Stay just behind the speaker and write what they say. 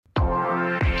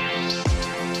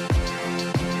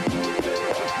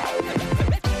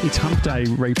It's Hump Day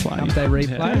replay. Hump Day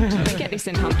replay. We get this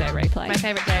in Hump Day replay. My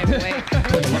favourite day of the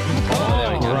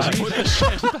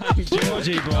week.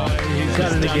 Georgie boy. He's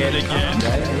done it again.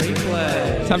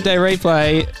 Hump Day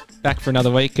replay. Back for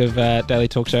another week of Daily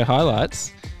Talk Show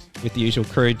highlights with the usual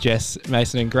crew, Jess,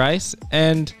 Mason and Grace.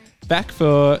 And back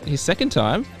for his second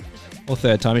time, or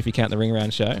third time if you count the Ring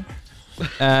Around show.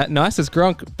 Nice as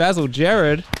Gronk, Basil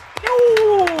Jared.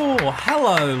 Oh,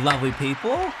 hello, lovely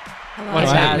people.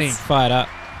 What's happening? Fired up.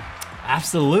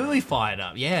 Absolutely fired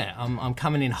up. Yeah, I'm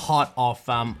coming in hot off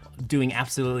doing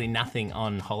absolutely nothing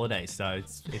on holiday, so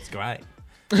it's great.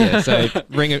 Yeah, so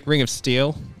Ring of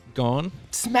Steel gone.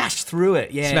 Smashed through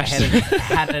it. Yeah, Smashed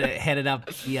headed up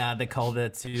the Calder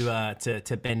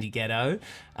to Bendigo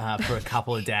for a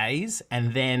couple of days,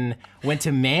 and then went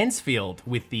to Mansfield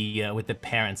with the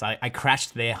parents. I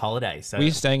crashed their holiday. So were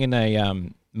you staying in a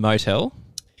motel?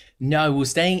 No, we were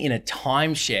staying in a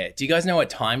timeshare. Do you guys know what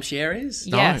timeshare is?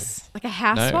 Yes. Like a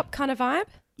house swap kind of vibe?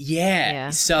 Yeah.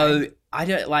 So I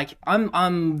don't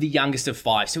I'm the youngest of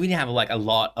five, so we didn't have a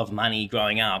lot of money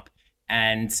growing up.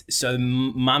 And so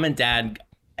mum and dad,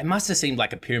 it must have seemed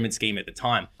like a pyramid scheme at the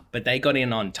time, but they got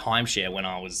in on timeshare when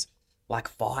I was like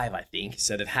 5, I think.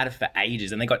 So they've had it for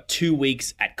ages, and they got 2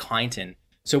 weeks at Kyneton.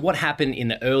 So what happened in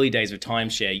the early days of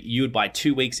timeshare, you would buy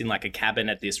 2 weeks in like a cabin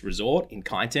at this resort in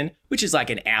Kyneton, which is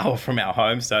like an hour from our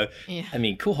home. So, I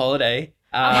mean, cool holiday.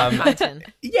 Kyneton.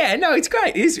 Yeah, no, it's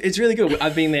great. It's really good.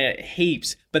 I've been there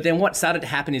heaps. But then what started to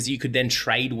happen is you could then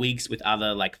trade weeks with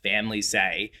other like families,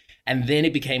 say, and then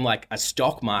it became like a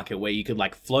stock market where you could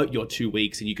like float your 2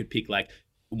 weeks and you could pick like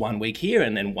 1 week here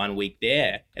and then 1 week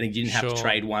there, and you didn't have to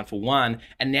trade 1 for 1.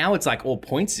 And now it's like all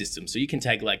point system, so you can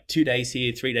take like 2 days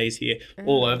here, 3 days here,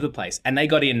 all over the place. And they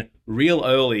got in real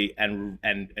early and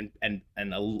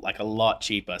a lot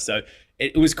cheaper. So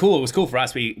it was cool. It was cool for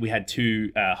us. We had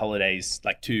 2 holidays,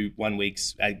 like 2 1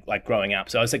 weeks, like growing up.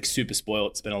 So I was like super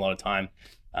spoiled. Spent a lot of time,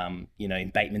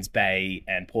 in Bateman's Bay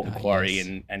and Port Macquarie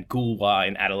and Goolwa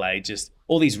in Adelaide, just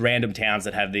all these random towns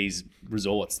that have these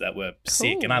resorts that were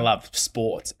sick. And I love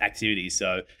sports activities.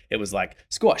 So it was like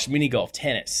squash, mini golf,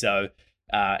 tennis. So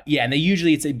and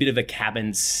it's a bit of a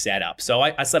cabin setup. So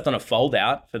I slept on a fold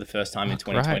out for the first time in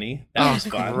 2020. Great. That was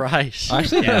fun. Great. I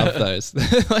actually love those.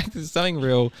 Like there's something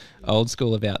real old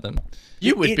school about them.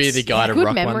 You would be the guy to good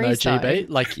rock one though, memories, GB.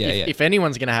 though. Like, Yeah, if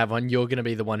anyone's going to have one, you're going to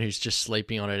be the one who's just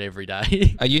sleeping on it every day.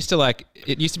 It used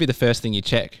to be the first thing you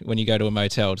check when you go to a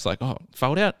motel. It's like, oh,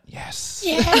 fold out? Yes.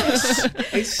 Yes.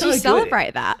 It's Do you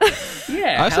celebrate that?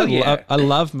 Yeah, I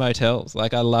love motels.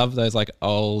 Like I love those like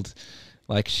old,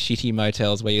 like shitty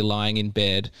motels where you're lying in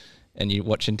bed and you're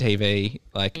watching TV.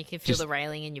 Like You can feel the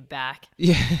railing in your back.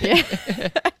 yeah.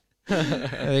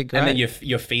 They're great. And then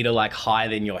your feet are like higher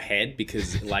than your head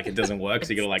because like it doesn't work. So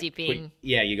you gotta like dipping.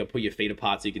 you gotta put your feet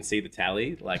apart so you can see the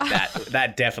tally. Like that.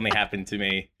 That definitely happened to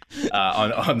me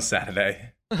on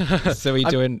Saturday. So we're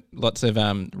doing lots of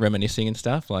reminiscing and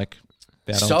stuff, like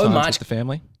about So old times much. with the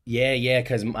family. Yeah,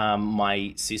 because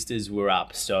my sisters were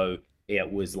up, so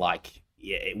it was like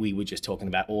we were just talking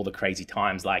about all the crazy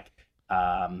times, like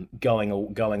going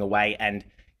away. And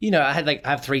I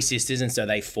have 3 sisters, and so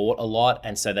they fought a lot,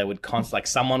 and so they would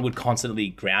someone would constantly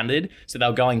grounded, so they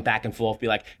were going back and forth, be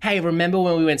like, hey, remember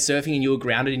when we went surfing and you were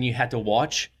grounded and you had to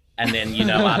watch? And then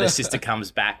other sister comes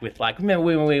back with like, remember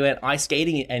when we went ice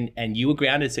skating and you were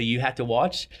grounded, so you had to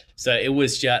watch? So it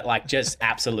was just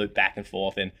absolute back and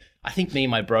forth. And I think me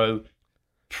and my bro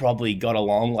probably got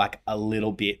along like a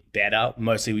little bit better.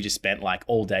 Mostly we just spent like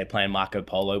all day playing Marco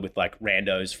Polo with like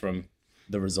randos from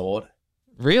the resort.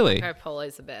 Really? Marco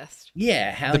Polo's the best.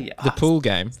 Yeah, hell yeah. The pool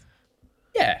game.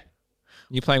 Yeah,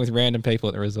 You're playing with random people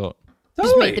at the resort. Just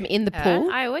totally. meet them in the pool.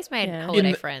 I always made Yeah. holiday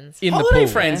In the- friends. In the Holiday pool.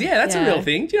 friends, yeah, that's a Yeah. real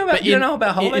thing. Do you know know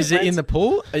about holiday Is friends? it in the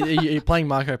pool? Are you playing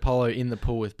Marco Polo in the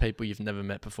pool with people you've never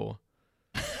met before?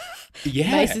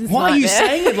 Yeah. Mason's Why are you nightmare.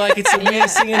 saying it like it's the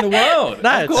weirdest thing in the world?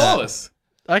 No, Of course.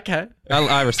 Okay.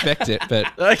 I respect it, but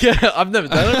Okay, I've never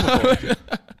done it before.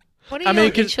 What are I your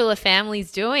mean, 'cause- insular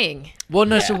families doing? Well,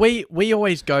 no, so we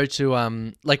always go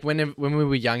to like when we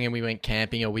were young and we went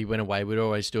camping or we went away, we'd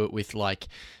always do it with like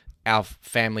our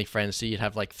family friends. So you'd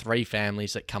have like 3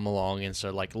 families that come along, and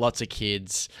so like lots of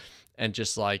kids and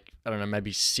just like I don't know,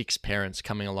 maybe 6 parents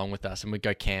coming along with us, and we'd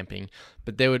go camping.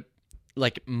 But there would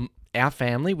like our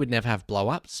family would never have blow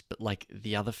ups, but like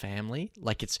the other family,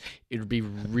 like it would be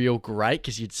real great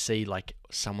because you'd see like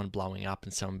someone blowing up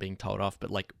and someone being told off,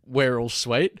 but like we're all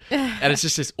sweet, and it's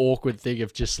just this awkward thing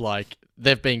of just like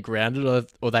they've been grounded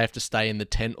or they have to stay in the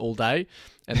tent all day,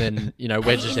 and then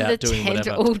we're just In out the doing tent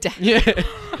whatever. all day. Yeah,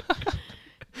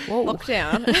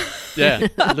 Lockdown. yeah,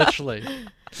 literally,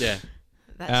 yeah.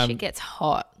 That shit gets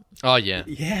hot. Oh yeah.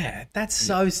 Yeah, that's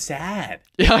so sad.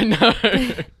 Yeah, I know.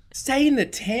 Stay in the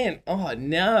tent. Oh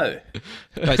no.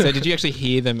 Wait, so did you actually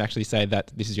hear them actually say that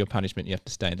this is your punishment? You have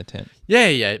to stay in the tent.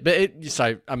 Yeah. But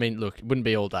so I mean, look, it wouldn't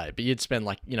be all day, but you'd spend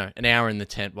like an hour in the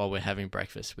tent while we're having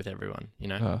breakfast with everyone.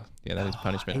 Oh, yeah, that is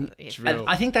punishment. It's And real.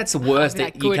 I think that's the worst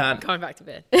Like, that you good, can't. going back to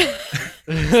bed.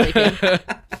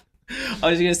 I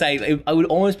was gonna say it would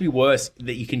almost be worse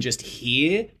that you can just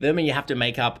hear them and you have to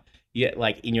make up,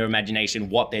 like in your imagination,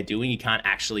 what they're doing. You can't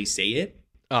actually see it.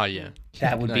 Oh yeah.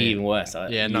 That would No, be yeah. even worse.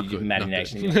 Yeah, not Your good, not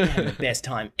Imagination. good. You're like, "Man, the best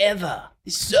time ever.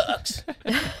 This sucks.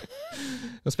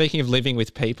 Well, speaking of living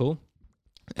with people,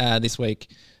 this week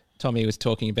Tommy was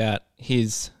talking about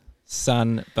his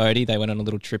son Bodhi. They went on a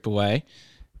little trip away,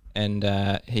 and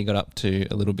he got up to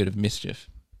a little bit of mischief.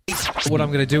 What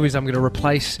I'm going to do is I'm going to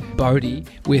replace Bodhi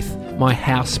with my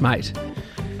housemate.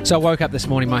 So I woke up this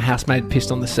morning, my housemate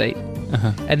pissed on the seat.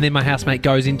 And then my housemate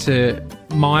goes into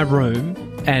my room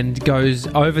and goes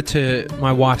over to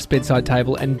my wife's bedside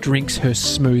table and drinks her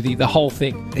smoothie, the whole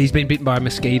thing. He's been bitten by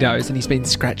mosquitoes and he's been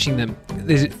scratching them.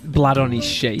 There's blood on his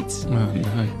sheets. Oh,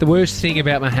 no. The worst thing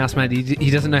about my housemate,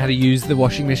 he doesn't know how to use the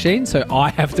washing machine, so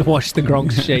I have to wash the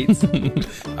Gronk's sheets.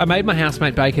 I made my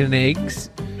housemate bacon and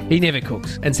eggs. He never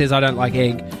cooks and says, I don't like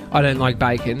egg, I don't like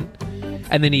bacon.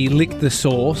 And then he licked the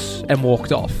sauce and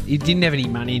walked off. He didn't have any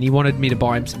money and he wanted me to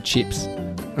buy him some chips.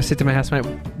 I said to my housemate,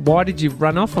 why did you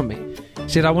run off on me? He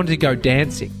said, I wanted to go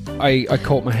dancing. I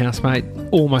caught my housemate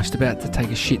almost about to take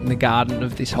a shit in the garden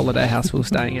of this holiday house we were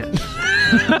staying at.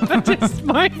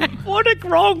 What a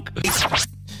Gronk.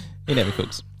 He never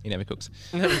cooks.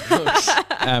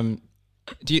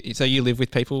 So you live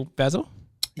with people, Basil?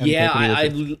 How many Yeah, people do you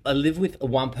live with? I live with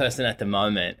one person at the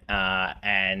moment,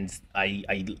 and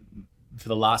I for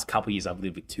the last couple of years I've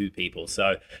lived with two people.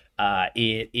 So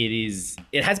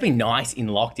it has been nice in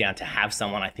lockdown to have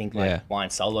someone. I think flying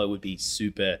solo would be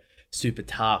super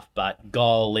tough, but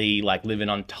golly, like living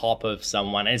on top of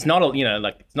someone, and it's not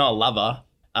it's not a lover.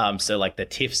 So like the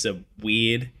tiffs are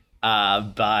weird.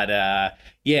 Yeah,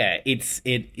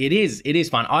 it is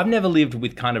fun. I've never lived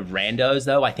with kind of randos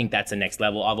though. I think that's the next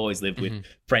level. I've always lived with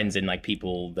friends and like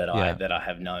people that I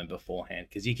have known beforehand,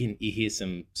 because you hear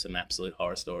some absolute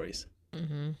horror stories.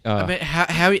 I mean,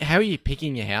 how are you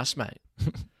picking your housemate?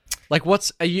 Like,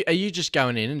 are you just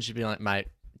going in and just be like, mate,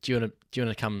 do you want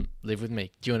to come live with me?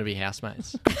 Do you want to be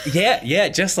housemates? Yeah,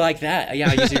 just like that. Yeah,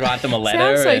 I usually write them a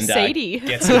letter Sounds so and seedy.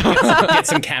 Get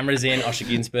some cameras in Osher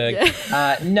Ginsburg.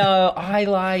 No, I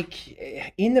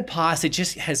like in the past it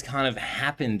just has kind of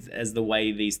happened as the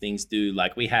way these things do.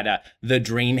 Like we had the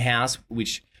dream house,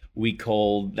 which we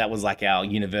called, that was like our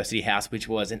university house, which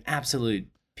was an absolute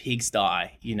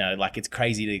pigsty. Like it's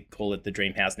crazy to call it the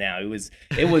dream house now. It was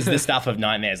the stuff of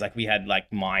nightmares. Like we had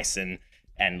like mice and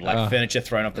like furniture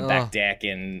thrown off the back deck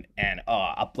and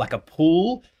like a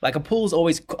pool. Like a pool's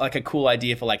always like a cool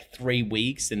idea for like 3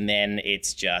 weeks, and then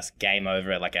it's just game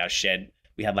over at like our shed.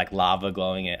 We had like lava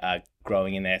growing in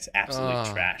there. It's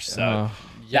absolute trash. So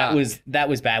that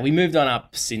was bad. We moved on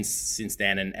up since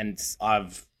then, and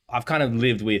I've kind of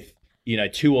lived with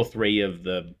 2 or 3 of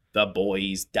the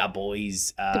boys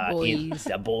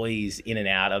in and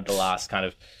out of the last kind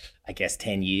of, I guess,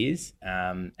 10 years.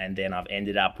 And then I've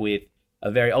ended up with a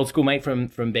very old school mate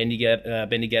from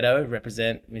Bendigo,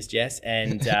 represent Miss Jess,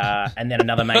 and then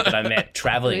another mate that I met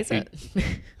traveling. Who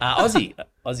is it?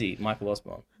 Aussie, Michael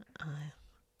Osborne.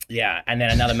 Yeah, and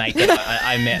then another mate that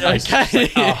I met. I was just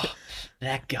like, oh,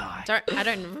 that guy. I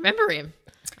don't remember him.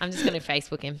 I'm just going to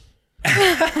Facebook him.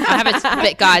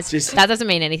 But guys, that doesn't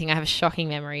mean anything. I have a shocking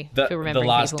memory for The remembering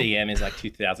last people. DM is like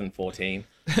 2014.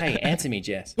 Hey, answer me,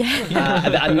 Jess.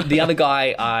 The other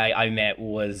guy I met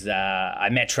was I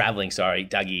met traveling.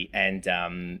 Dougie,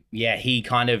 and he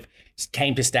kind of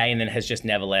came to stay and then has just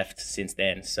never left since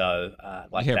then. So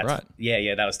that was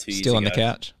 2 years ago. Still on the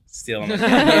couch. Still on the couch.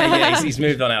 Yeah. He's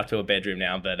moved on out to a bedroom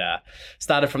now, but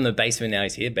started from the basement. Now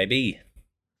he's here, baby.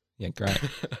 Yeah, great.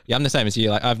 Yeah, I'm the same as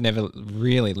you. Like, I've never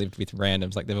really lived with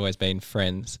randoms. Like, they've always been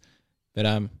friends. But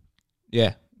I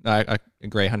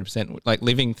agree 100%. Like,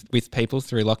 living with people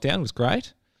through lockdown was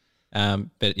great.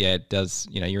 But yeah, it does.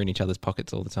 You're in each other's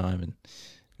pockets all the time and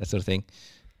that sort of thing.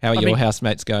 How are your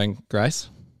housemates going,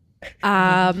 Grace?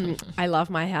 I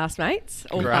love my housemates,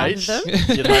 all 5 of them.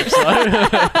 You'd hope so.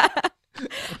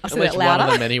 I'll say it louder. One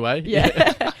of them anyway.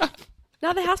 Yeah.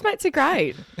 No, the housemates are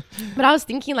great. But I was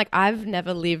thinking, like, I've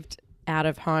never lived out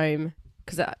of home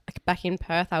because back in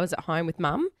Perth, I was at home with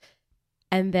mum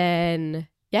and then,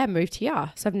 moved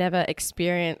here. So I've never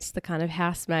experienced the kind of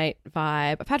housemate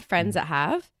vibe. I've had friends that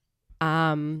have,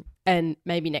 and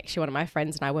maybe next year one of my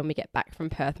friends and I, when we get back from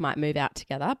Perth, might move out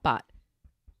together. But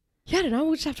Yeah, I don't know.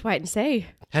 We'll just have to wait and see.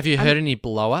 Have you heard any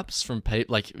blow-ups from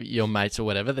people, like your mates or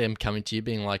whatever, them coming to you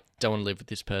being like, don't want to live with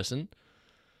this person?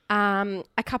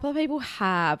 A couple of people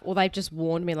have, or they've just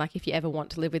warned me, like, if you ever want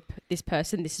to live with this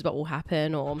person, this is what will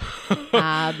happen. Or, Is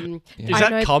I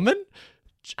that know- common?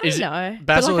 I don't know. But,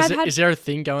 Basil, like, is, I've had- is there a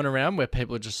thing going around where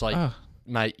people are just like, Oh.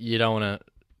 mate, you don't want to,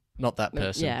 not that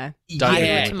person. Yeah. Don't I live do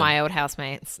Yeah. it with to them. my old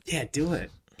housemates. Yeah, do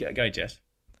it. Go, Jess.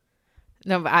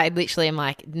 No, but I literally am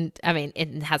like, I mean,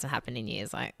 it hasn't happened in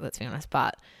years, like, let's be honest,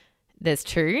 but there's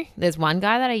two. There's one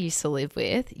guy that I used to live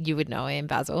with. You would know him,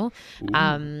 Basil.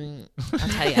 I'll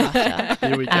tell you after.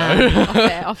 Here we go.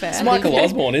 Off air. It's Michael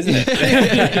Osborne, isn't it?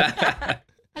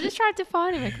 I just tried to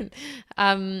find him. I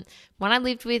couldn't. One I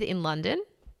lived with in London,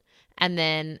 and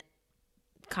then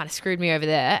kind of screwed me over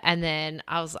there. And then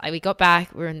we got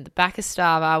back. We were in the back of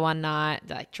Starbucks one night,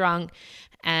 like drunk,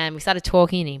 and we started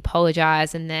talking. And he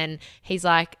apologized, and then he's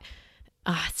like,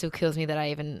 it still kills me that I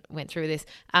even went through this.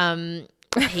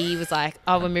 He was like,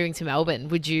 "Oh, we're moving to Melbourne.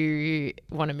 Would you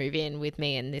want to move in with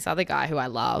me and this other guy who I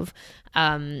love?"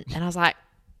 And I was like,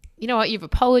 "You know what? You've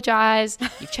apologized.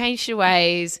 You've changed your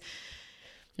ways."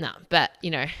 No, but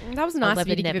That was nice of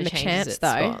you to give never him a changes chance, its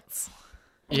though. spots.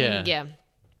 Yeah. Yeah.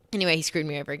 Anyway, he screwed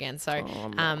me over again. So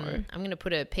I'm going to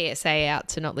put a PSA out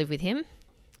to not live with him.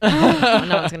 No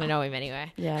one's going to know him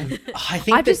anyway. Yeah. I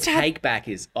think I've the just had- take back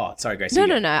is. Oh, sorry, Grace. No, you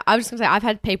no, go. no. I was just going to say, I've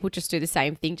had people just do the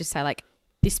same thing, just say, like,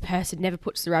 this person never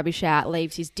puts the rubbish out,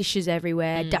 leaves his dishes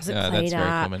everywhere, doesn't Yeah, clean that's very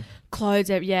up, common. clothes,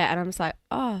 yeah. And I'm just like,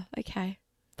 oh, okay.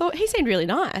 Thought he seemed really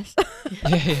nice.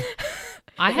 Yeah.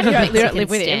 I had a You don't Mexican live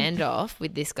with him. standoff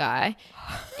with this guy.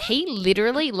 He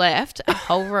literally left a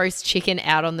whole roast chicken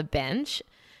out on the bench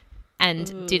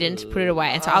and didn't put it away.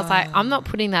 And so I was like, I'm not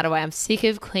putting that away. I'm sick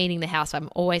of cleaning the house. I'm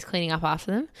always cleaning up after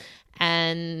them.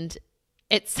 And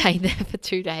it stayed there for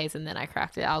 2 days and then I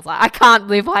cracked it. I was like, I can't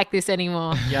live like this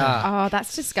anymore. Yeah. Oh,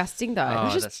 that's disgusting, though. Oh,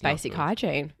 It's that's just not basic good.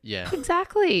 hygiene. Yeah.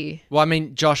 Exactly. Well, I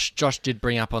mean, Josh did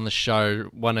bring up on the show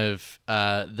one of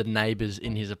the neighbours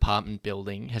in his apartment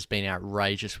building has been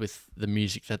outrageous with the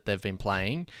music that they've been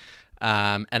playing.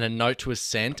 And a note was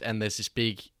sent, and there's this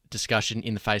big discussion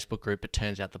in the Facebook group. It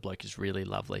turns out the bloke is really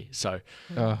lovely. So,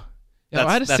 Oh. Yeah,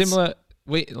 I had a That's- similar.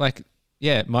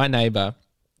 My neighbor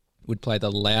would play the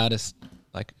loudest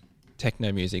like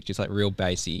techno music, just like real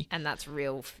bassy. And that's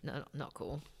real, not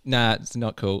cool. Nah, it's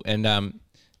not cool. And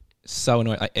so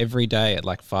annoying. Like every day at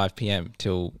like 5 p.m.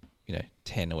 till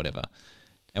 10 or whatever.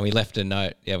 And we left a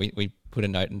note. Yeah, we put a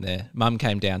note in there. Mum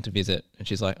came down to visit, and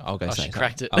she's like, "I'll go say she something."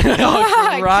 cracked it. I'll go-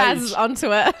 Oh, Kaz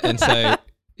onto it. and so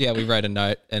yeah, we wrote a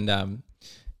note and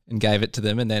gave it to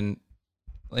them, and then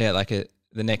the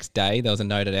next day there was a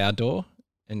note at our door,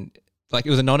 and like it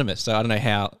was anonymous, so I don't know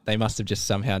how they must have just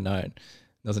somehow known.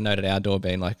 There was a note at our door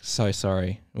being like, "So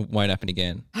sorry, it won't happen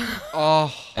again."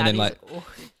 Oh, And then like what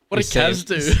we did Kaz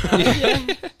do?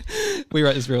 Yeah. We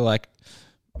wrote this real like,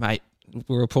 "Mate,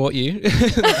 we'll report you." I'm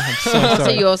so So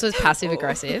sorry. yours was passive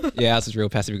aggressive. Yeah, ours was real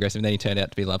passive aggressive, and then he turned out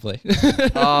to be lovely.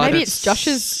 Oh, Maybe that's it's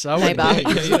Josh's so neighbour.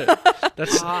 annoying, isn't it?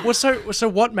 That's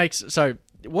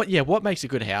what makes a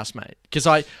good housemate? Because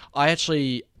I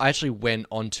actually went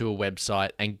onto a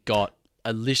website and got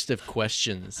a list of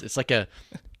questions. It's like a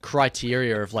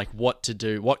criteria of like what to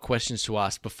do, what questions to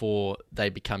ask before they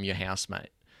become your housemate.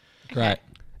 Right.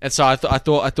 And so I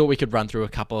thought we could run through a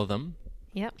couple of them.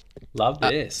 Yep. Love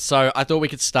this. So I thought we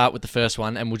could start with the first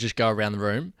one, and we'll just go around the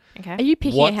room. Okay. Are you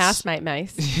picking What's- a housemate,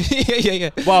 Mace? yeah.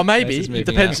 Well, maybe This is it moving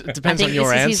depends. out. It depends I on think your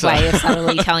this is answer. his way of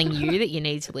subtly telling you that you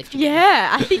need to lift your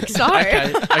Yeah, I think so.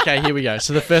 Okay, here we go.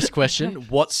 So the first question: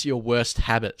 what's your worst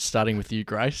habit? Starting with you,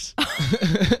 Grace.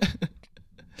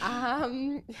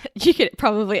 You could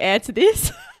probably answer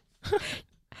this.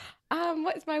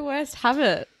 What's my worst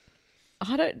habit?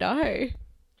 I don't know.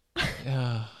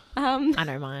 I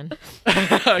know mine.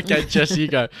 Okay, Jess, you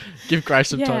go. Give Grace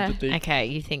some Yeah. time to think. Okay,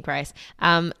 you think, Grace.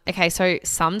 Okay, so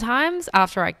sometimes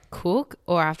after I cook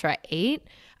or after I eat,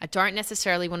 I don't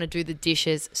necessarily want to do the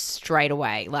dishes straight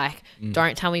away. Like,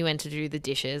 don't tell me when to do the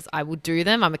dishes. I will do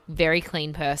them. I'm a very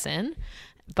clean person,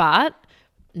 but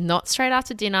not straight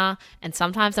after dinner. And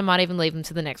sometimes I might even leave them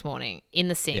to the next morning in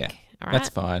the sink. Yeah, All right? that's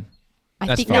fine. I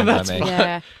That's think fine that, by me.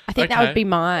 Yeah, I think that Okay. would be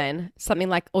mine. Something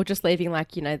like, or just leaving like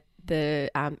the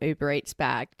Uber Eats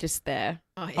bag just there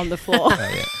Oh, yeah. on the floor.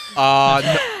 Oh,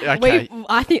 yeah. Okay.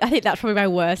 I think that's probably my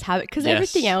worst habit because Yes.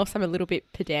 everything else I'm a little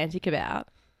bit pedantic about.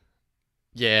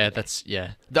 Yeah, that's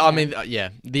yeah. I mean, yeah.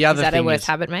 The other Is that thing a worst is,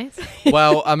 habit, mate?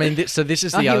 well, I mean, so this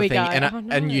is Oh, the here other we thing, go. and Oh,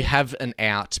 no. and you have an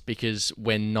out because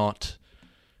we're not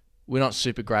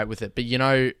super great with it. But you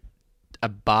know, a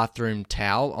bathroom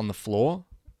towel on the floor.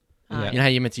 Yeah. You know how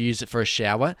you're meant to use it for a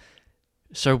shower.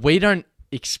 So we don't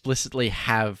explicitly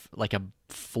have like a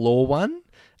floor one,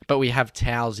 but we have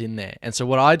towels in there. And so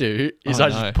what I do is Oh, I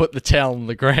no. just put the towel on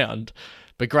the ground,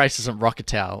 but Grace doesn't rock a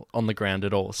towel on the ground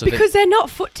at all. So Because they're not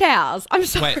foot towels. I'm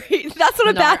sorry. That's not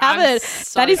a No, bad I'm habit.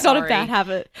 so That is not a sorry. bad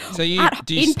habit. So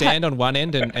do you in stand on one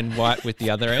end and wipe with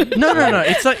the other end? no,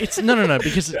 it's like no,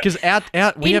 because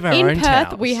out we have our in own Perth,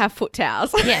 towels. we have foot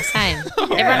towels. Yeah, same.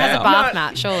 Everyone has a bath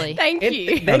mat, surely. Thank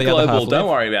you. They're On the other half global. Don't left.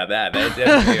 worry about that. They're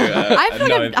definitely I feel like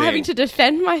known I'm thing. having to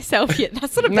defend myself here.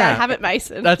 That's not a Nah. bad habit,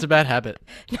 Mason. That's a bad habit.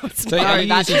 No, it's So not. are No, you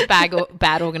that's using- just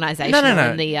bad organisation No.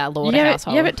 in the Lauder You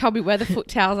household. haven't told me where the foot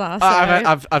towels are.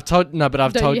 So. I've told no, but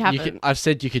I've No, told you you haven't. could. I've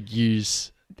said you could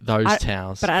use those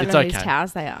towels. but I don't it's know okay. whose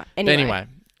towels they are. But Anyway.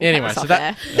 anyway, that's so not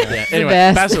that. fair. Yeah, anyway,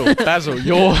 best. Basil,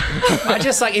 you're. I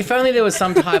just like if only there was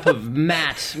some type of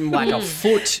mat, like a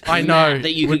foot. I know, mat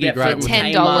that you would could be get great, from wouldn't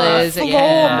it? $10, Floor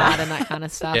yeah, mat. and that kind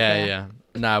of stuff. Yeah.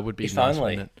 No, it would be If nice,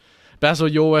 only. wouldn't it? Basil,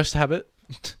 your worst habit?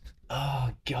 Oh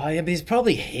god, yeah, there's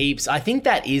probably heaps. I think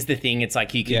that is the thing. It's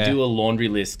like you can Yeah. do a laundry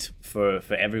list for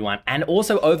everyone, and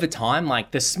also over time,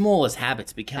 like the smallest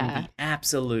habits become the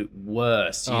absolute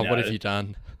worst. You Oh, know? what have you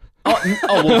done?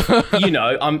 Well, you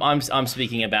know, I'm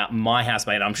speaking about my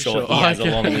housemate. I'm sure Sure. he has a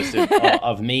Okay. long list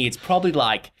of me. It's probably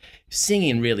like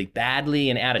singing really badly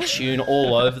and out of tune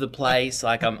all over the place.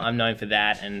 Like I'm known for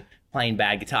that, and playing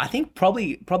bad guitar. I think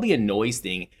probably a noise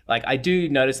thing. Like I do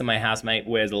notice that my housemate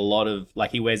wears a lot of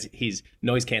he wears his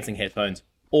noise cancelling headphones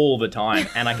all the time,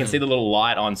 and I can see the little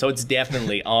light on, so it's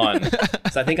definitely on.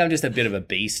 So I think I'm just a bit of a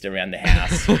beast around the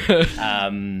house,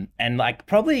 and like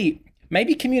probably.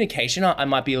 Maybe communication I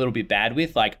might be a little bit bad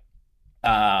with. Like,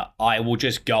 I will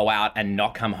just go out and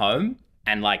not come home.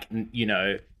 And like, you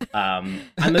know, I'm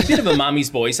a bit of a mummy's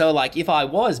boy. So like, if I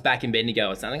was back in Bendigo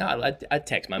or something, I'd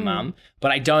text my mum.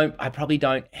 But I probably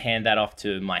don't hand that off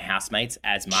to my housemates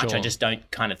as much. Sure. I just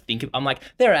don't kind of think I'm like,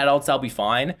 they're adults, I'll be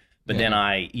fine. But then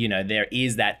there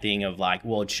is that thing of like,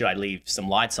 well, should I leave some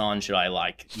lights on? Should I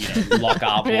lock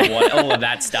up or what? All of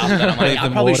that stuff. That I'm like, Leave I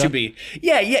them probably water. should be.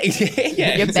 Yeah. Your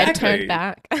exactly. bed turned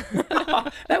back.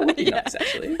 That would be nice,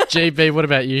 actually. GB, what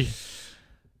about you?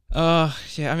 Oh,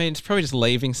 yeah. I mean, it's probably just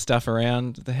leaving stuff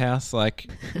around the house. Like,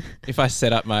 if I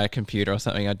set up my computer or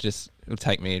something, it'll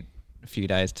take me a few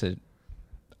days to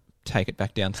take it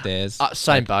back downstairs.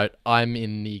 Same boat. I'm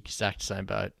in the exact same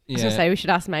boat. I was going to Yeah. say, we should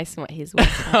ask Mason what his was.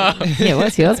 Yeah,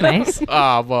 what's yours, mate?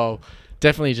 Well,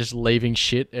 definitely just leaving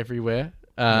shit everywhere.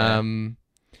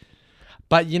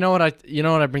 But you know what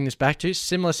I bring this back to?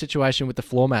 Similar situation with the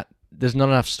floor mat. There's not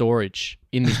enough storage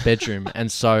in this bedroom,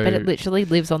 and so But it literally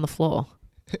lives on the floor.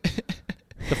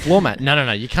 the floor mat.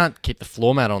 No, you can't keep the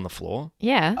floor mat on the floor.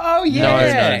 Yeah. Oh No.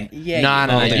 yeah.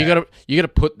 No. Oh, yeah. You gotta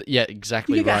put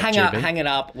exactly You can right. hang it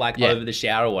up like Yeah. over the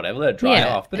shower or whatever, let it dry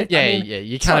Yeah. off. But it, Yeah, I mean,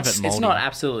 you it's can't not, have it moldy. it's not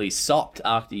absolutely sopped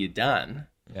after you're done.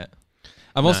 Yeah.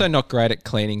 I'm also not great at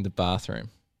cleaning the bathroom.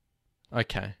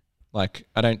 Okay. Like,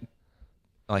 I don't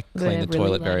clean the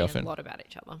toilet very often. A lot about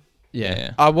each other.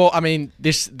 Yeah. Yeah. Well, I mean,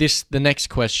 the next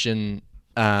question.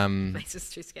 Mason's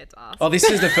too scared to ask. Oh, this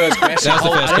is the first question. That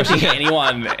was the first I don't think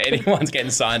question. anyone's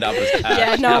getting signed up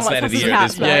as no one housemate wants of the us year as at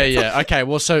this point. housemate. Yeah. Okay.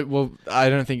 Well, I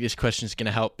don't think this question is going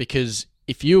to help because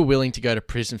if you were willing to go to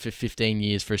prison for 15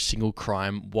 years for a single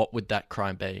crime, what would that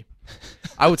crime be?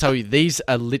 I will tell you, these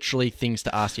are literally things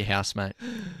to ask your housemate. Oh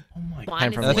my god. Mine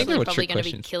is from I think they were probably trick going to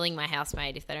be questions. killing my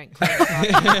housemate if they don't clean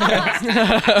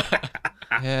it up.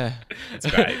 Yeah. That's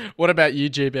great. What about you,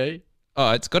 GB?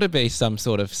 Oh, it's got to be some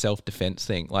sort of self-defense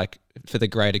thing, like for the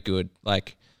greater good.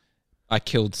 Like, I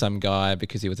killed some guy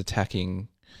because he was attacking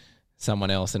someone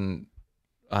else, and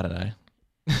I don't know.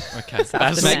 Okay.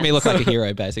 To make me look like a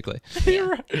hero, basically.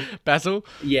 Basil?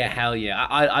 Yeah, hell yeah.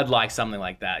 I'd like something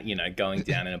like that, you know, going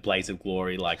down in a blaze of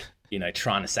glory, like, you know,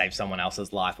 trying to save someone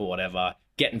else's life or whatever,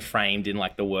 getting framed in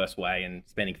like the worst way and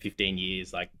spending 15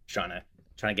 years like trying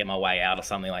to get my way out or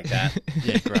something like that.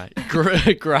 Yeah,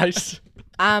 great. Grace?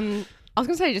 I was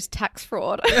going to say just tax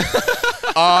fraud.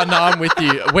 Oh, no, I'm with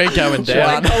you. We're going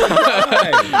down.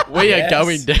 We are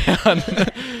going down.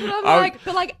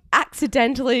 But like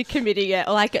accidentally committing it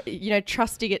or like, you know,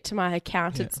 trusting it to my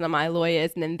accountants and my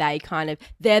lawyers. And then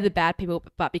they're the bad people.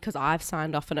 But because I've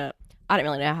signed off on it, I don't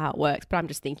really know how it works, but I'm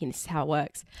just thinking this is how it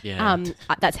works. Yeah.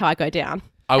 That's how I go down.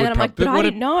 I would and then I'm like, prob- but but I what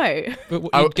didn't know. But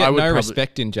I you'd get would no probably-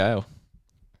 respect in jail.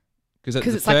 Because the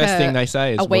it's like first a- thing they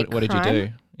say is, a what weak did you crime? do?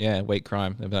 Yeah, weak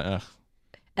crime. They'll be like, ugh,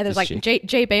 And there's This like chick.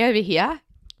 GB over here.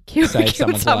 saved Killed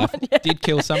someone's someone. life. Yeah. Did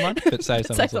kill someone, but saved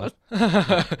someone's someone.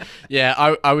 life.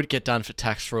 Yeah, I would get done for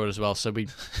tax fraud as well. So we're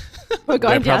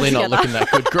going down probably not together. looking that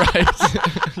good, Grace.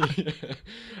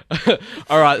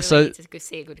 All right, Really so need to go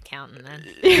see a good accountant then.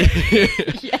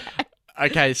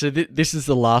 okay, so this is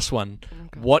the last one.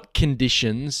 What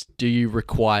conditions do you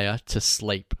require to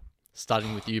sleep?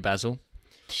 Starting with you, Basil.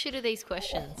 Shit are these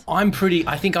questions?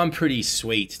 I think I'm pretty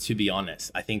sweet, to be honest.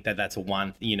 I think that's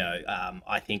one,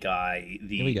 I think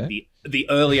Here we go. the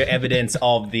earlier evidence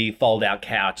of the fold out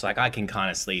couch, like I can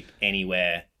kind of sleep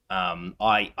anywhere.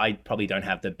 I probably don't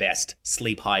have the best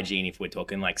sleep hygiene if we're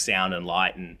talking like sound and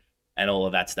light and all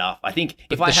of that stuff. I think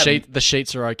if The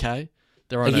sheets are okay.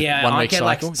 They're on a I 1 week get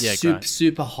cycle. like Great.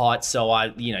 super hot, so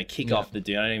I kick off the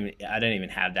dude. I don't even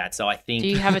have that. So I think Do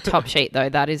you have a top sheet though?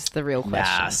 That is the real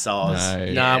question. nah, sauce. No.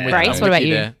 No, I'm with, Grace, I'm what with about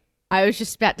you? there. I was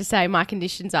just about to say my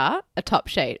conditions are a top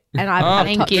sheet, and I haven't, had, a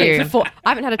thank top sheet you. for I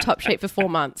haven't had a top sheet for 4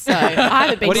 months, so I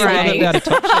haven't been What do you love great. about a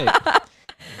top sheet?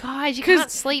 Guys, you 'Cause-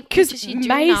 can't sleep Because you do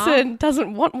Mason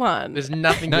doesn't want one. There's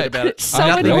nothing No, good about it. It's so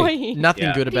I agree. annoying. Nothing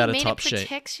Yeah. good What do you about a mean top it sheet.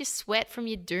 protects your sweat from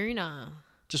your doona?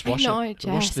 Just I wash know, it.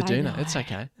 Wash the Jess, I doona. know. It's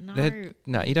okay. No.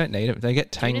 No, you don't need them. They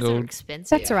get Doonas are tangled. expensive.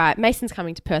 That's all right. Mason's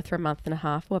coming to Perth for a month and a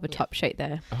half. We'll have a top sheet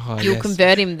there. Oh, You'll yes.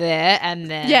 convert him there and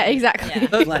then Yeah, exactly. Yeah.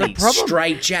 Bloody problem-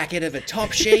 straight jacket of a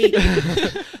top sheet.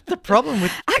 The problem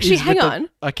with Actually, is hang with the- on.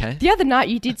 Okay. The other night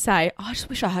you did say, "I just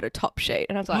wish I had a top sheet,"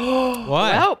 and I was like,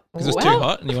 Why? Well, Because it's too well.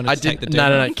 hot and you wanted I to take the did. No,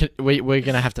 doona no, no. We're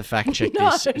gonna have to fact check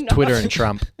No, this. no. Twitter and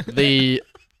Trump.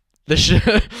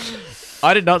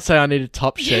 I did not say I need a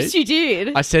top sheet. Yes, you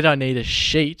did. I said I need a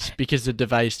sheet because the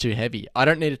duvet is too heavy. I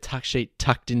don't need a tuck sheet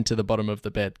tucked into the bottom of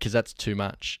the bed because that's too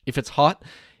much. If it's hot,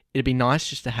 it'd be nice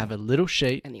just to have a little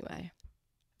sheet, Anyway,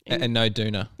 And no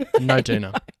doona. no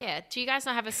doona. Yeah. Do you guys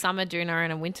not have a summer doona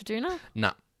and a winter doona?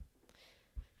 No.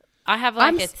 I have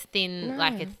I'm like a s- thin,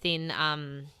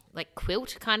 like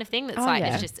quilt kind of thing. That's Oh, like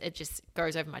yeah. it just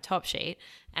goes over my top sheet,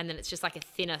 and then it's just like a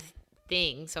thinner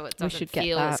thing, so it We doesn't should get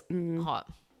feel that. as hot.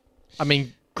 I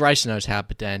mean, Grace knows how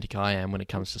pedantic I am when it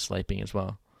comes to sleeping as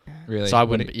well. Really? So I What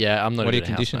wouldn't. do- Yeah, I'm not. What are a your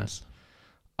good conditions?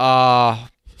 housemate.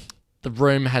 The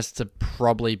room has to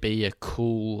probably be a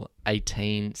cool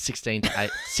 16 to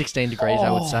 16 degrees, I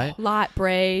would say. light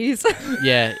breeze.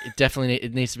 Yeah, it definitely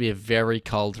it needs to be a very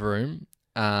cold room.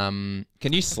 Can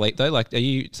you sleep though? Like, are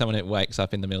you someone that wakes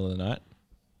up in the middle of the night?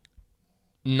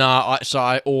 No, so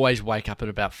I always wake up at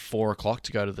about 4 o'clock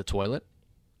to go to the toilet.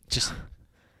 Just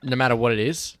no matter what it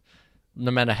is,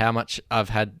 no matter how much I've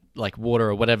had like water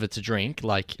or whatever to drink,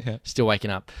 like Yeah. still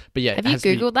waking up. But yeah, Have it you has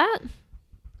to be- googled that?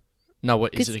 No,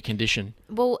 what is 'Cause- it a condition?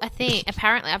 Well, I think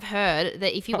apparently I've heard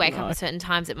that if you wake up at certain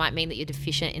times, it might mean that you're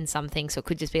deficient in something. So it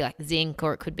could just be like zinc,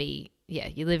 or it could be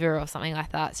your liver or something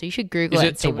like that. So you should Google Is it. it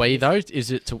and to see what wee is. though? Is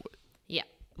it to? Yeah,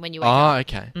 when you wake up. Oh,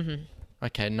 okay. Mhm.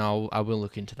 Okay, no, I will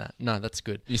look into that. No, that's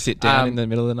good. You sit down in Um, the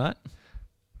middle of the night?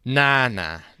 Nah,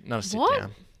 not a sit What?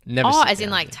 down. Never. Oh, sit as in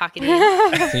down. like tuck it in.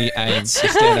 Is So you aim. You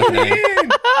stand up and aim.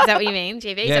 that what you mean,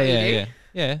 GB? Is Yeah, that what yeah, you do? yeah.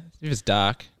 Yeah, if it's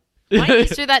dark. Why don't you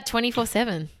just do that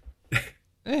 24/7?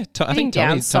 Yeah, I Sitting think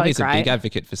down's so Tommy's a big great.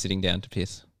 advocate for sitting down to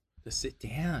piss. To sit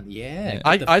down, Yeah. yeah.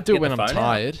 I do it get when the I'm phone out.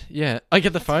 tired. Yeah, I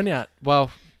get the phone out. Well,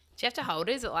 Do you have to hold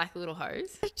it? Is it like a little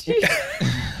hose? Do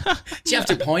you have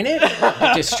to point it?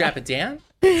 Like just strap it down?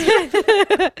 yeah,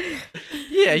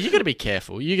 you got to be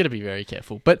careful. You got to be very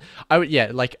careful. But I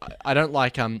don't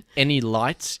like any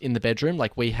lights in the bedroom.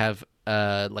 Like we have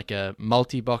like a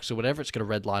multi box or whatever. It's got a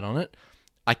red light on it.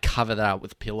 I cover that up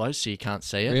with pillows so you can't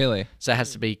see it. Really? So it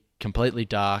has to be completely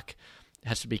dark. It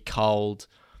has to be cold.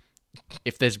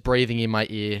 If there's breathing in my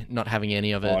ear, not having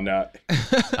any of it. Oh no.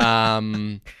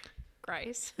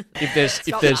 Grace. If there's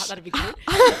Stop that, that'd be good.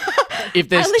 if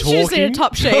there's I literally just need talking, a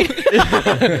top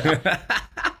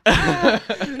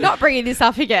sheet. Not bringing this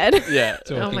up again. yeah,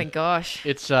 Oh my gosh.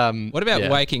 it's What about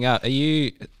yeah. waking up? Are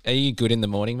you good in the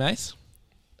morning, Mace?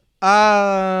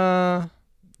 Well,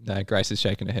 No, Grace is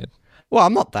shaking her head.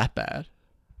 I'm not that bad.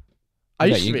 I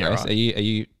What used about to you, be Grace? alright. Are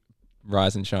you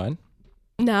rise and shine?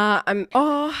 Nah,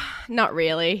 not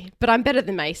really. But I'm better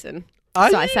than Mason. Are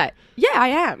so I you? say, yeah, I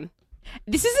am.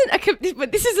 This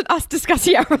isn't us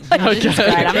discussing our relationship.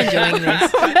 Okay. Great, I'm enjoying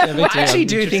this. I actually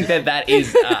do think that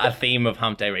is a theme of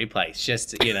Hump Day Replays.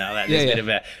 Just, there's a bit of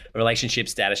a relationship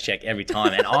status check every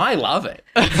time. And I love it.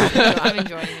 I'm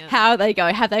enjoying it. How they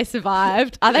go? Have they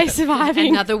survived? Are they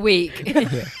surviving? Another week.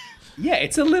 Yeah,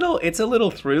 it's a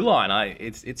little through line.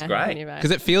 It's great. Anyway.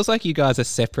 Because it feels like you guys are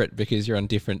separate because you're on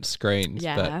different screens,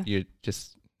 Yeah. but you're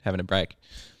just having a break.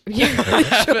 Yeah,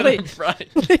 literally, Right.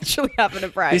 literally having a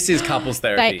break. This is couples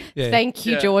therapy. Thank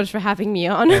you, George, for having me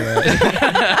on.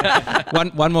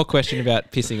 One more question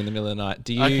about pissing in the middle of the night.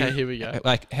 Do you? Okay, here we go.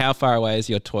 Like, how far away is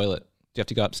your toilet? Do you have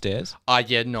to go upstairs?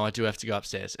 Yeah, no, I do have to go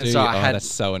upstairs. And Do so you? I Oh, had that's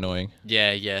so annoying.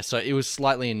 Yeah. So it was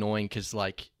slightly annoying because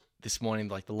like this morning,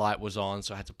 like the light was on,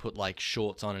 so I had to put like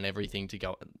shorts on and everything to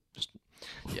go. Just,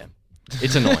 yeah.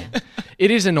 It's annoying. It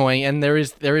is annoying, and there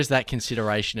is that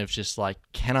consideration of just like,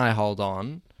 can I hold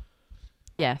on?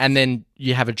 Yeah. And then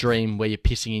you have a dream where you're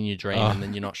pissing in your dream, and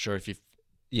then you're not sure if you've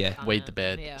Yeah. weed the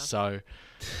bed. Yeah. So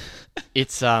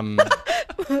it's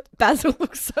Basil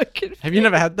looks so confused. Have you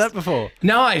never had that before?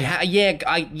 No, I have.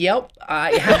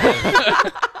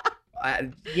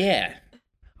 Yeah.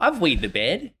 I've weed the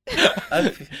bed.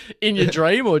 In your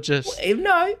dream or just?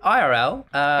 No, IRL.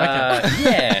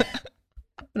 Yeah.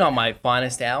 Not my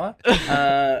finest hour.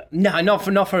 No, not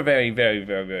for a very, very,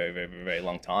 very, very, very, very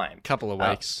long time. Couple of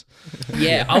weeks.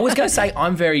 Yeah, I was going to say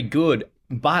I'm very good,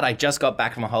 but I just got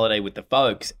back from a holiday with the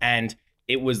folks, and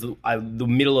it was the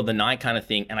middle of the night kind of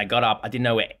thing, and I got up. I didn't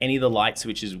know where any of the light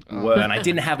switches were, and I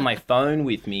didn't have my phone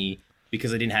with me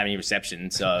because I didn't have any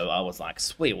reception. So I was like,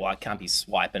 sweet, well, I can't be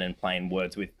swiping and playing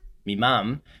words with me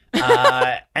mum.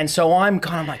 And so I'm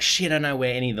kind of like, shit, I don't know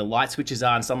where any of the light switches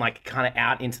are. And so I'm like kind of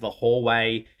out into the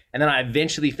hallway. And then I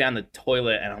eventually found the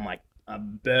toilet, and I'm like,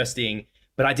 I'm bursting.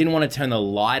 But I didn't want to turn the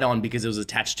light on because it was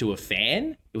attached to a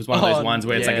fan. It was one of those ones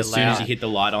where it's like as soon as you hit the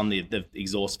light on, the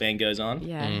exhaust fan goes on.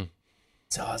 Yeah.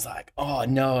 So I was like, oh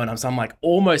no. And I'm like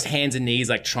almost hands and knees,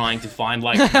 like trying to find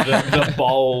like the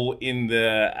bowl in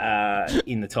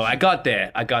the toilet. I got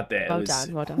there. Well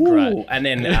done. Ooh. And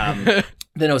then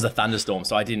then it was a thunderstorm,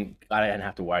 so I didn't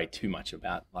have to worry too much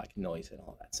about like noise and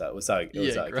all that. So it was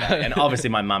okay. Great. And obviously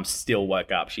my mum still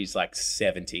woke up. She's like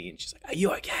 70 and she's like, are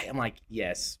you okay? I'm like,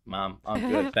 yes, mum, I'm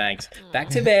good, thanks. Back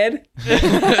to bed.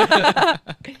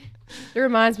 It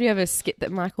reminds me of a skit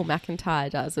that Michael McIntyre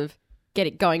does of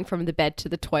going from the bed to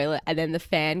the toilet, and then the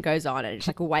fan goes on and it just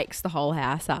like wakes the whole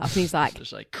house up. And he's like,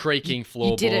 Just like creaking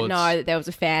floorboards. you didn't know that there was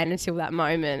a fan until that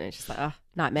moment. And it's just like, oh,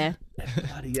 nightmare.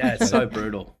 Bloody yeah, it's so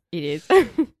brutal. It is. All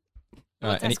right,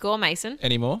 What's our score, Mason?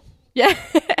 any more? Yeah.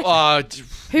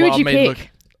 Who would you pick? Look,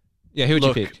 Yeah, who would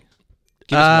Look, you pick?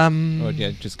 Give us one. Or,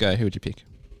 yeah, just go. Who would you pick?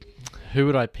 who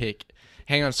would I pick?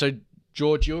 Hang on. So,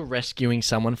 George, you're rescuing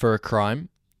someone for a crime,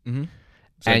 Mm-hmm.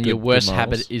 and your worst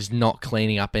habit is not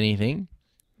cleaning up anything,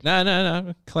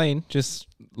 No. Clean. Just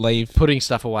leave. putting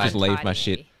stuff away. Just leave my Tidy.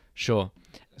 shit. Sure.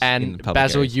 in And the public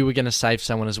Basil, areas. you were going to save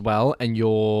someone as well, and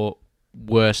your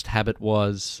worst habit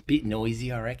was Bit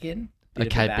noisy, I reckon. Bit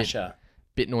Okay, of a basher.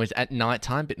 bit noisy at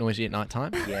nighttime. Bit noisy at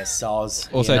nighttime. Yeah,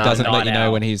 soz. Also, You know, doesn't let you night know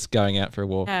owl. when he's going out for a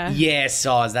walk. Yeah,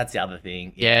 soz. That's the other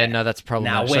thing. Yeah, no, that's Nah,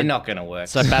 problematic. we're So- not going to work.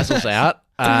 So Basil's out.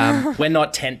 We're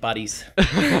not tent buddies.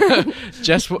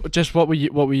 Just what were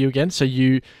you again? So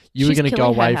you were She's going to go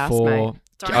killing her away housemate. for.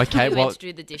 Sorry, Okay, you well, went to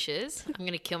do the dishes. I'm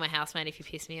going to kill my housemate if you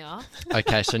piss me off.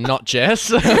 okay, so not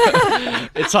Jess.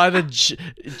 It's either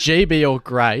GB or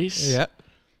Grace. Yeah.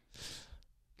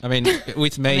 I mean,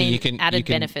 with me, I mean, you can added you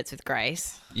can, benefits with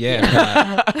Grace.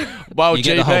 Yeah. Well, you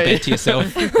get the whole bed to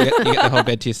yourself. You get the whole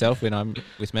bed to yourself when I'm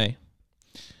with me.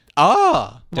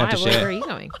 Ah, Don't Why? have to Where share. are you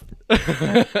going?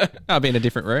 I'll be in a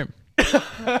different room.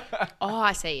 Oh,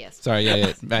 I see, yes. Sorry,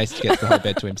 yeah. Mace gets the whole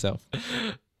bed to himself.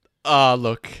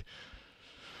 look.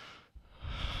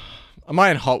 Am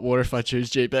I in hot water if I choose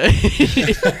GB?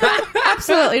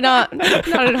 Absolutely not.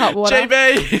 Not in hot water.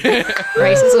 GB.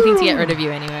 Grace is looking to get rid of you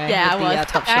anyway. Yeah, I with the, was.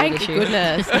 top shield Thank issue.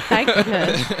 goodness. Thank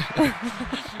goodness.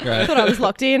 Great. Thought I was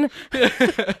locked in.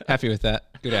 Happy with that.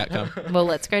 Good outcome. Well,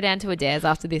 let's go down to Adair's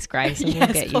after this, Grace, and we'll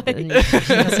Yes, get you the please.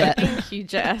 new set. Thank you,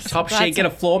 Jess. Top That's sheet, get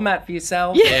a floor mat for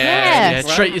yourself. Yeah.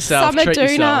 Treat yourself. Summer treat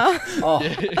yourself.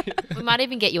 doona. Oh, We might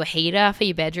even get you a heater for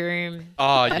your bedroom.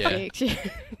 Oh yeah.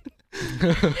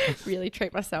 Perfect. Really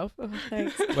treat myself. Oh,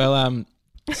 thanks. Well,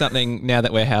 something now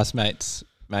that we're housemates,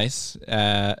 Mace.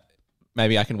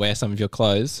 Maybe I can wear some of your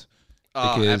clothes.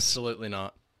 Oh, Because- absolutely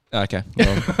not. Okay.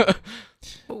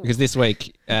 Well, because this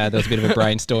week there was a bit of a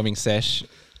brainstorming sesh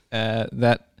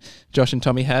that Josh and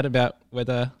Tommy had about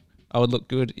whether I would look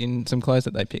good in some clothes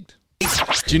that they picked.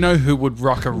 Do you know who would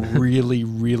rock a really,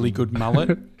 really good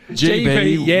mullet?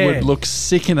 GB yeah. would look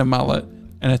sick in a mullet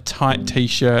and a tight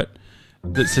t-shirt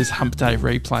that says Hump Day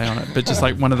Replay on it, but just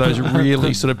like one of those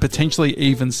really sort of potentially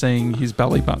even seeing his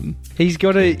belly button. He's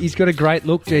got a great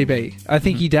look, GB. I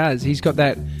think he does. He's got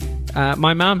that.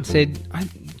 My mum said,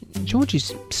 George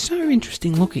is so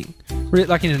interesting looking,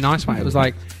 like in a nice way. It was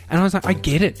like, and I was like, I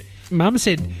get it. Mum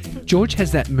said George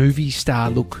has that movie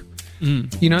star look.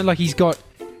 You know, like he's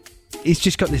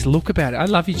just got this look about it. I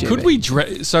love you, GB. Could we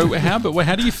dress? So how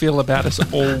do you feel about us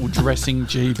all dressing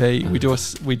GB?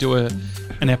 We do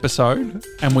an episode,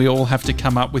 and we all have to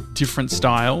come up with different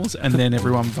styles, and then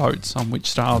everyone votes on which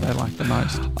style they like the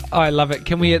most. I love it.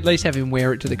 Can we at least have him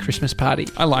wear it to the Christmas party?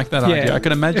 I like that Yeah. idea. I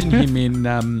can imagine him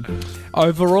in.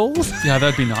 Overalls, Yeah,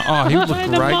 that'd be nice. Oh, he would look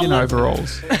And a great in mullet.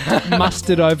 overalls.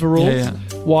 mustard overalls, Yeah.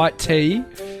 white tee,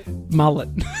 mullet.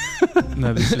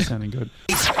 No, this is sounding good.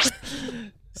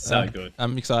 So good.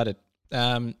 I'm excited.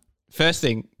 First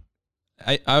thing,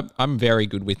 I'm very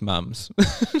good with mums.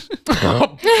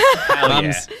 Hell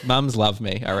yeah. Mums love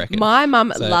me, I reckon. My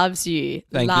mum So, loves you.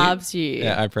 thank you. Loves you.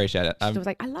 Yeah, I appreciate it. She was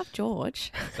like, I love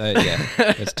George. So yeah,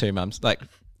 there's two mums. Like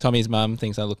Tommy's mum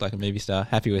thinks I look like a movie star.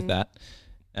 Happy with that.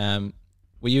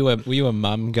 Were you a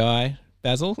mum guy,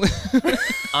 Basil?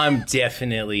 I'm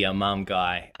definitely a mum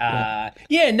guy.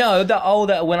 When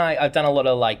I've done a lot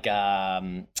of like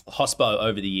hospo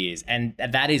over the years, and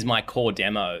that is my core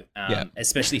demo.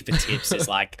 Especially for tips, it's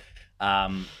like,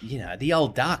 the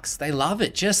old ducks, they love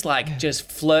it. Just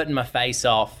flirting my face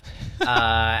off,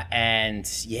 and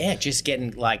yeah, just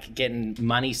getting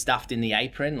money stuffed in the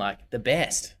apron, like the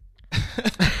best.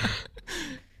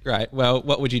 Great. Well,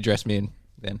 what would you dress me in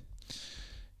then?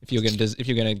 If we were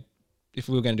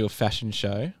going to do a fashion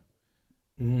show,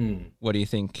 what do you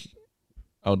think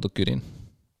I would look good in?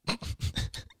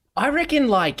 I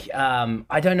reckon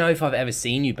I don't know if I've ever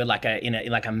seen you, but in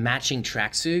a matching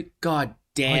tracksuit. God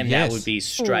damn, yes. that would be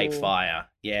straight fire.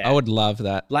 Yeah, I would love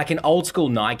that. Like an old school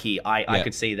Nike. I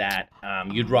could see that.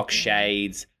 You'd rock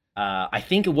shades. I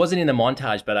think it wasn't in the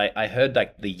montage, but I heard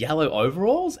like the yellow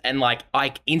overalls, and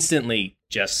I instantly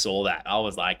just saw that. I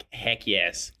was like, heck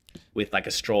yes, with like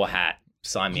a straw hat.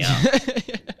 Sign me up.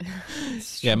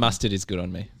 Yeah, mustard is good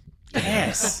on me.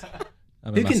 Yes.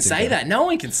 I'm a Who can mustard say guy. that? No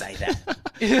one can say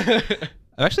that.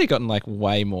 I've actually gotten like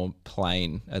way more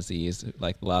plain as the years,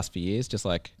 like the last few years, just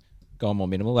like gone more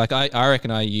minimal. Like I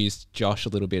reckon I used Josh a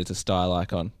little bit as a style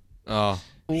icon. Oh,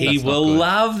 He that's not will good.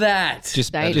 love that.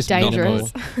 Just Dangerous. minimal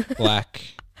black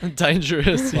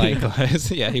Dangerous. plain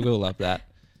clothes. Yeah, he will love that.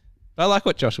 But I like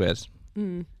what Josh wears.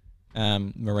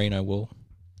 Merino wool.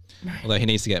 Although he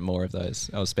needs to get more of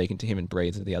those. I was speaking to him and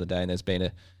Breathe the other day, and there's been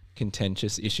a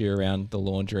contentious issue around the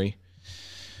laundry.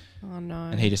 Oh, no.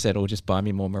 And he just said, "Oh, just buy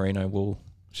me more merino wool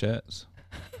shirts."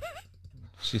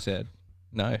 She said,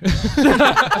 "No."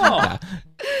 Nah,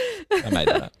 I made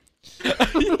that up.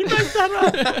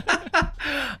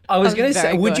 I was going to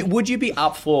very say, good. would you be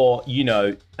up for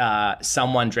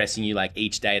someone dressing you like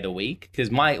each day of the week? Because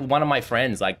one of my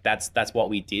friends, like that's what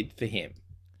we did for him.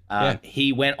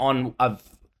 He went on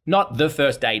not the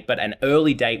first date, but an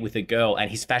early date with a girl,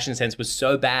 and his fashion sense was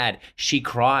so bad, she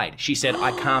cried. She said,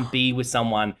 "I can't be with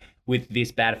someone with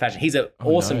this bad fashion." He's an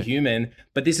awesome human,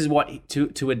 but this is what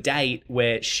to a date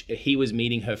where he was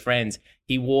meeting her friends.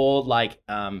 He wore like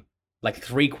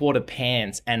 3/4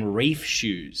 pants and reef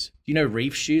shoes. Do you know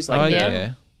reef shoes?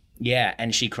 Yeah,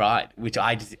 and she cried,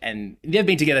 and they've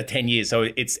been together 10 years, so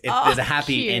there's a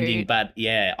happy cute. ending. But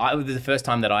yeah, it was the first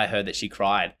time that I heard that she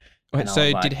cried. Wait, And I so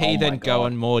was like, did he oh my then go God.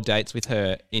 on more dates with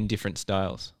her in different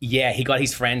styles? Yeah, he got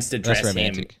his friends to That's dress him,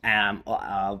 romantic.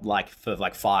 for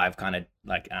 5 kind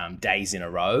of days in a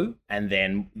row, and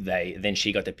then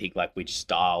she got to pick like which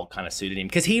style kind of suited him,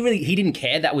 because he didn't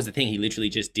care. That was the thing. He literally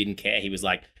just didn't care. He was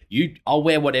like, I'll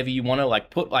wear whatever you want to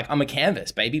I'm a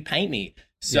canvas, baby, paint me.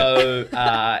 So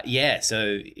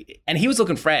and he was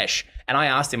looking fresh, and I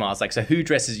asked him, I was like, so who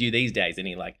dresses you these days? And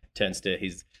he turns to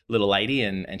his little lady,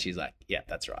 and she's like, yeah,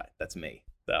 that's right, that's me.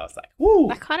 So I was like, woo.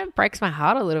 That kind of breaks my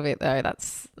heart a little bit, though.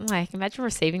 That's like, imagine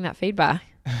receiving that feedback.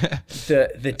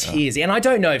 The tears, and I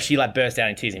don't know if she burst out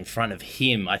in tears in front of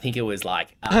him. I think it was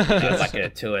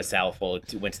to herself, or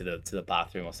went to the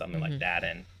bathroom or something like that.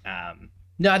 And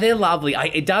no, they're lovely.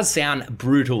 It does sound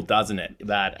brutal, doesn't it?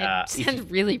 But It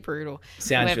sounds really brutal.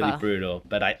 sounds really However, brutal.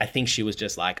 But I think she was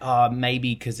just like, oh,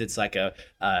 maybe because it's like a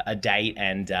date,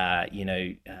 and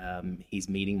he's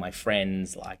meeting my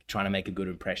friends, like trying to make a good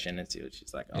impression. And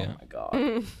she's like, oh my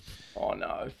God, oh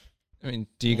no. I mean,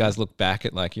 do you guys look back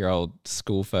at like your old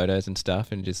school photos and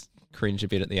stuff and just cringe a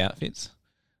bit at the outfits?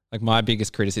 Like my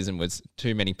biggest criticism was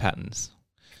too many patterns.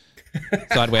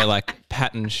 So I'd wear like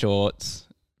pattern shorts,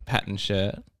 pattern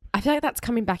shirt. I feel like that's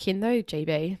coming back in though,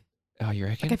 GB. Oh, you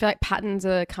reckon? Like I feel like patterns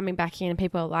are coming back in and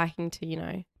people are liking to,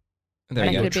 There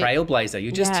make you You're go. a trailblazer.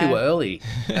 You're just Yeah. too early.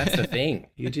 That's the thing.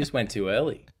 You just went too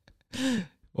early.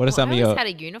 What are some I of your? always had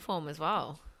a uniform as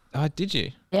well. Oh, did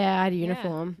you? Yeah, I had a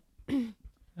uniform. Oh, you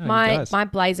My guys. my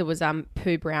blazer was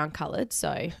poo brown coloured,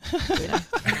 so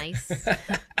Nice.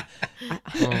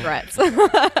 regrets.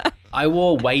 I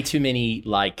wore way too many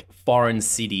foreign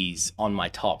cities on my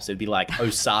top. So it'd be like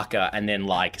Osaka and then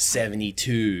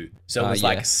 72. So it was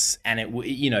yeah. and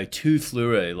it too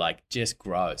fluoro, just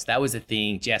gross. That was a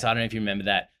thing. Jess, I don't know if you remember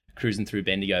that cruising through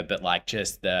Bendigo, but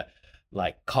just the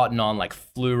cotton on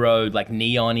fluoro,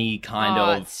 neon-y kind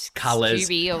of colors.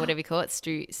 Stubby or whatever you call it.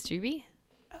 Stubby?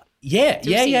 Yeah.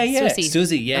 Susie.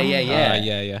 Susie. Yeah.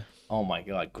 Yeah. Oh my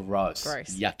God, gross.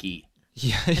 Gross. Yucky.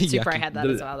 Yeah, And Supre yucky. had that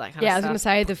as well. That kind Yeah, I of was going to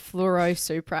stuff. say the fluoro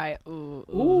Supre.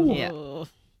 Ooh. Yeah.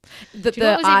 The, Do you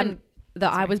know what was even-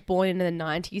 I was born in the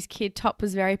 90s kid top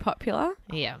was very popular.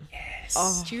 Yeah.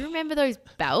 Oh. Do you remember those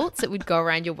belts that would go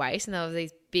around your waist, and there were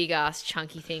these big ass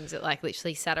chunky things that like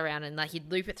literally sat around, and like you'd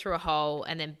loop it through a hole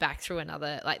and then back through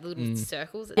another, like little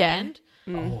circles at Yeah. the end?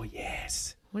 Oh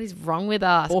yes. What is wrong with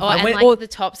us? Or- Oh, and when- like or- the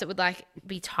tops that would like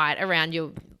be tight around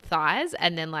your thighs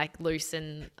and then like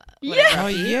loosen. Whatever Oh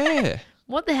up here. yeah.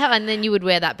 What the hell? And then you would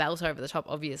wear that belt over the top,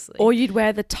 obviously. Or you'd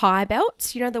wear the tie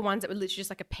belts, you know, the ones that were literally just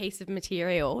like a piece of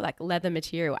material, like leather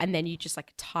material, and then you just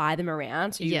like tie them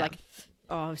around. So you Yeah. like,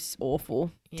 oh, it's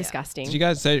awful, Yeah. disgusting. Did you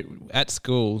guys so at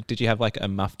school? Did you have like a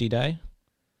mufti day?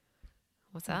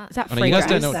 What's that? Is that Oh, no, free you guys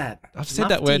grace? don't know- that? I've said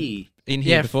that word Mufti. in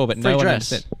here Yeah, before, but free no one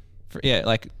dress. understood. Yeah,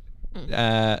 like you Is can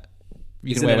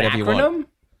it wear an whatever you want. acronym?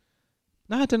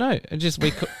 No, I don't know.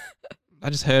 I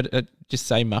just heard it just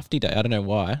say mufti day. I don't know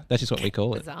why. That's just what we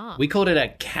call it. Bizarre. We called it a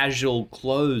casual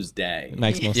clothes day. It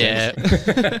makes more Yeah. sense.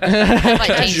 like jeans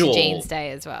Casual. to jeans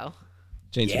day as well.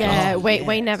 Jeans. Yeah, Oh, we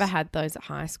yes. never had those at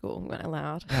high school. We weren't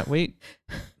allowed. We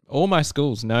all my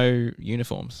schools no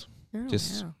uniforms. Oh,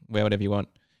 Just wow. wear whatever you want.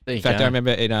 There you In fact, go. I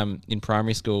remember in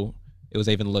primary school it was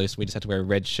even loose. We just had to wear a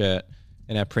red shirt,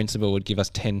 and our principal would give us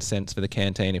 10 cents for the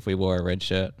canteen if we wore a red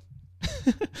shirt.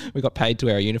 We got paid to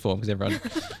wear a uniform because everyone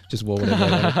just wore whatever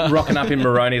they wanted. Rocking up in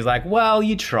Moroni's like, well,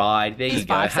 you tried. There you Just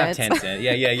go. 5 Have cents. 10 cents.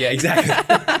 Yeah,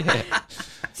 exactly.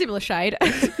 Similar shade.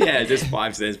 Yeah, just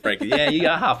 5 cents break. Yeah, you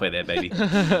got halfway there, baby.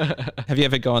 Have you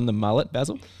ever gone the mullet,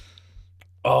 Basil?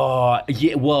 Oh,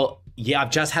 yeah. Well, yeah,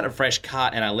 I've just had a fresh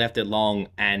cut and I left it long,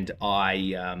 and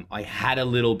I had a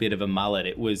little bit of a mullet.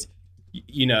 It was,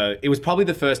 you know, it was probably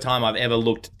the first time I've ever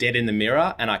looked dead in the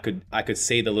mirror, and I could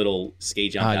see the little ski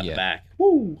jump out yeah. the back.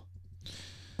 Woo!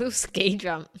 Little ski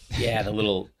jump. Yeah, the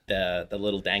little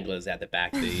danglers at the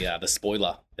back, the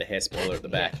spoiler, the hair spoiler at the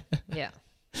back. Yeah.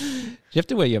 You have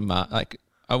to wear your mask. Like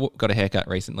got a haircut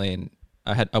recently, and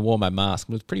I wore my mask.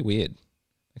 It was pretty weird.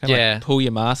 Kind of Yeah. like pull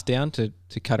your mask down to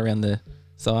cut around the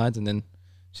sides, and then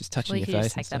just touching Well, you your can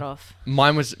face. just and take that stuff. off.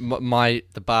 Mine was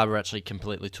the barber actually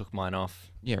completely took mine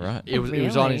off. Yeah, right. It was on.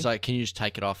 really? He's like, "Can you just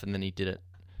take it off?" And then he did it,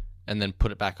 and then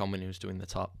put it back on when he was doing the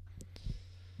top.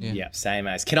 Yeah. Yeah, same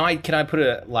as. Can I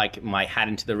put my hat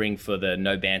into the ring for the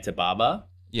no banter barber?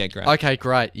 Yeah, great. Okay,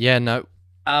 great. Yeah, no,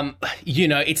 You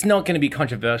know, it's not going to be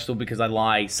controversial because I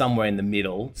lie somewhere in the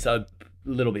middle, so a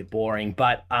little bit boring.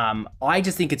 But I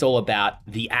just think it's all about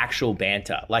the actual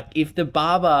banter. Like, if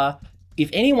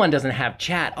anyone doesn't have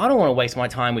chat, I don't want to waste my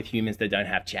time with humans that don't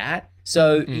have chat.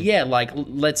 So yeah, like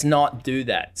let's not do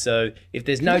that. So if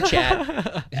there's no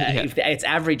chat, if it's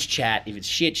average chat, if it's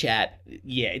shit chat,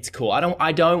 yeah, it's cool.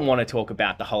 I don't want to talk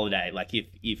about the holiday. Like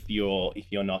if you're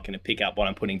not going to pick up what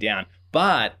I'm putting down,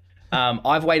 but.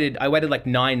 I waited like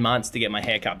 9 months to get my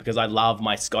hair cut because I love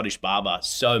my Scottish barber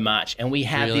so much. And we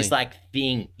have this like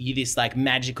thing, this like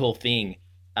magical thing.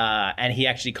 And he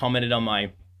actually commented on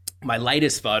my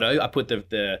latest photo. I put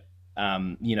the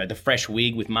fresh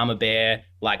wig with Mama Bear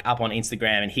like up on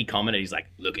Instagram, and he commented, he's like,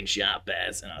 looking sharp,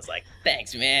 Baz. And I was like,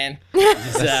 thanks, man.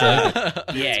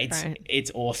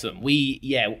 It's awesome.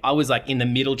 I was like in the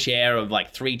middle chair of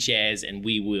like 3 chairs, and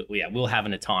we're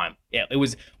having a time. Yeah,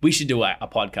 we should do a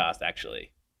podcast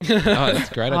actually. Oh, that's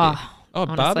a great idea. Oh,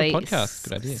 barber honestly, podcast.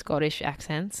 Good idea. Scottish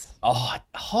accents. Oh,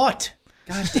 hot.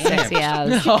 God damn. Sexy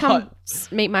as. Come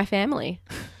meet my family.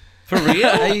 For real?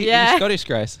 Are you Yeah. Scottish,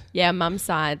 Grace? Yeah, mum's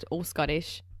side, all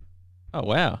Scottish. Oh,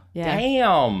 wow. Yeah.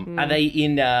 Damn. Are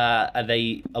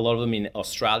they a lot of them in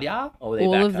Australia, or are they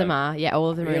All back of them home? are. Yeah, all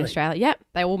of them are in Really? Australia. Yep.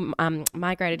 They all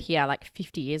migrated here like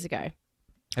 50 years ago.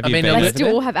 Have I you mean, been They over still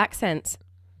there? all have accents.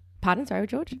 Pardon? Sorry,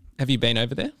 George? Have you been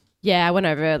over there? Yeah, I went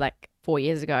over like 4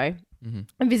 years ago Mhm.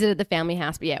 and visited the family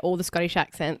house. But yeah, all the Scottish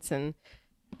accents. And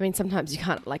I mean, sometimes you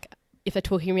can't like, if they're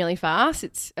talking really fast,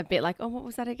 it's a bit like, oh, what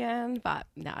was that again? But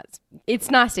no,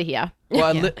 it's nice to hear.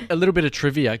 Well, Yeah. a little bit of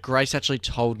trivia. Grace actually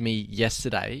told me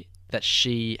yesterday that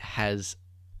she has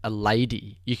a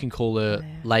lady. You can call her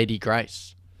Lady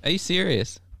Grace. Are you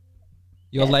serious?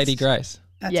 You're Yes. Lady Grace.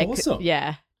 That's yeah, awesome.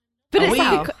 Yeah. But Are it's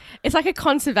like, we- it's like a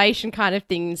conservation kind of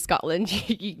thing in Scotland.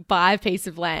 You buy a piece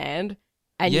of land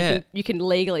and Yeah. you can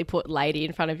legally put lady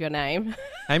in front of your name.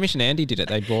 Hamish and Andy did it.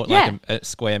 They bought Yeah. like a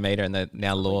square meter, and they're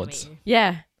now lords.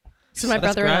 Yeah. So my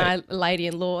That's brother and I, lady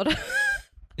and lord.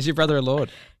 Is your brother a lord?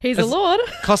 He's a lord.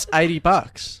 Costs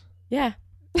 $80. Yeah.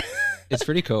 It's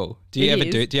pretty cool. Do you It ever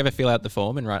is. do you ever fill out the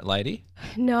form and write lady?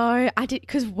 No, I did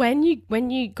because when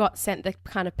you got sent the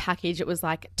kind of package, it was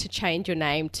like to change your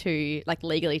name to like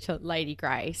legally to Lady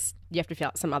Grace. You have to fill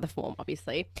out some other form,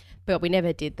 obviously, but we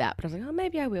never did that. But I was like, oh,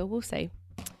 maybe I will. We'll see.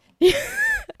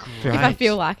 if I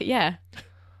feel like it. Yeah.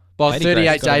 Well, Lady 38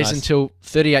 Grace got a days nice- until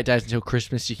 38 days until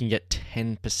Christmas, you can get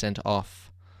 10%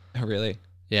 off. Oh, really?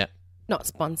 Yeah. Not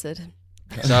sponsored.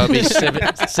 So it'll be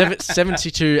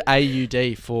 72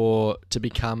 AUD to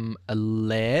become a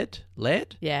laird,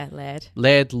 Yeah,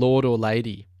 laird. lord or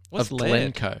lady What's of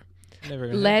laird? Glencoe. Never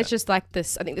even heard Laird's that. just like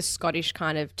this. I think the Scottish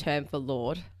kind of term for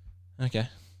lord. Okay.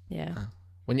 Yeah.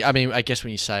 I guess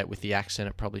when you say it with the accent,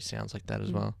 it probably sounds like that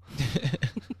as well.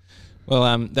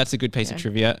 Well, that's a good piece of Yeah.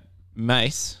 trivia.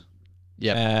 Mace.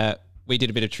 Yeah. We did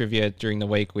a bit of trivia during the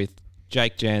week with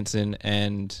Jake Jansen,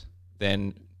 and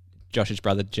then Josh's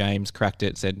brother James cracked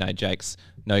it, said, no, Jake's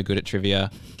no good at trivia,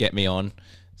 get me on.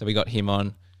 So we got him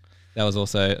on. That was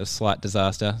also a slight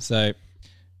disaster. So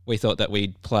we thought that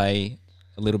we'd play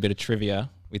a little bit of trivia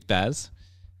with Baz.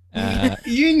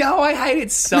 You know I hate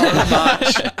it so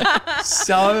much.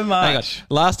 So Hang on. much.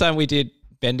 Last time we did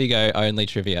Bendigo only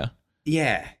trivia.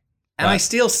 Yeah. And Right. I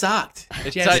still sucked.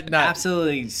 It just no.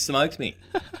 absolutely smoked me.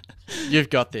 You've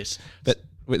got this. But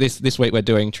with this week we're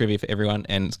doing trivia for everyone,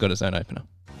 and it's got its own opener.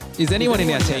 Is anyone in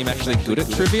our team actually good at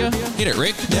trivia? Hit it,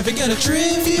 Rick. Never gonna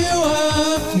trip you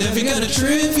up, never gonna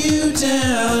trip you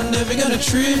down, never gonna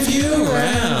trip you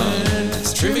around.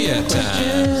 It's trivia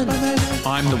time.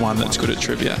 I'm the one that's good at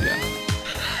trivia.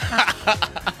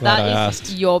 Glad I That asked.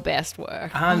 is your best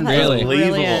work. Really?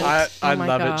 Unbelievable. I Oh my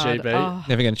love God. it, GB. Oh.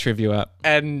 Never going to trip you up.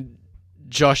 And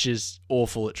Josh is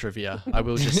awful at trivia. I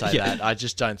will just say Yeah. that. I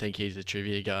just don't think he's a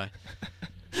trivia guy.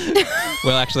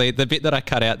 Well, actually, the bit that I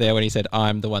cut out there when he said,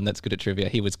 I'm the one that's good at trivia,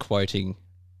 he was quoting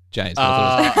James.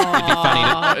 I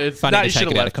thought it was- it'd be funny to you take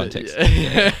should've it out of left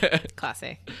it. context.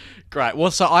 Classic. Great.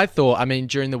 Well, so I thought,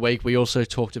 during the week, we also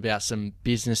talked about some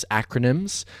business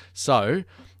acronyms. So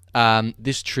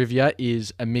this trivia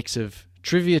is a mix of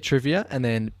trivia, and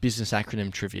then business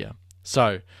acronym trivia.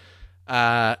 So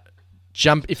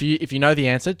jump if you know the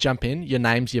answer, jump in. Your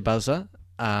name's your buzzer.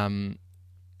 Okay.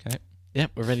 Yeah,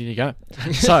 we're ready to go.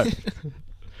 So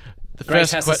the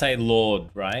Grace first has to say Lord,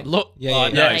 right? look, Yeah, Oh,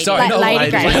 yeah, no, yeah. sorry. No, Lady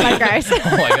Grace. Lady Grace.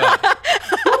 Oh my God.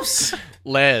 Whoops.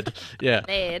 laird. Yeah.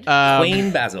 Laird.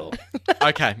 Queen Basil.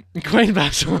 Okay, Queen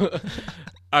Basil.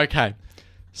 Okay,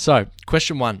 so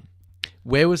question 1: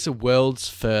 where was the world's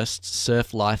first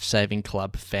surf life-saving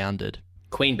club founded?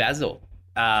 Queen Basil.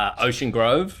 Ocean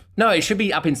Grove. No, it should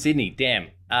be up in Sydney. Damn.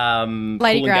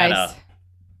 Lady Coolangatta.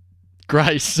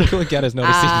 Grace. Grace. Coolangatta's not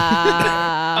a city.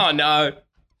 Oh no.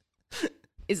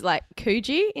 Is like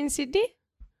Coogee in Sydney?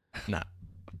 No.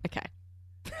 Okay.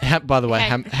 By the way,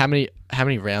 Okay. how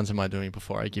many rounds am I doing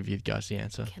before I give you guys the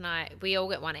answer? Can I? We all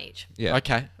get one each. Yeah.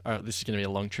 Okay. All right. This is going to be a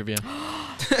long trivia.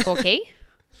 Torquay.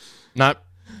 Nope.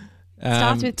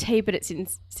 Starts with T, but it's in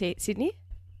Sydney.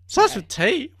 Starts with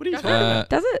T. What are you talking about?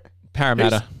 Does it?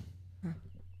 Parramatta.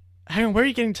 Hang on. Where are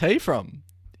you getting T from?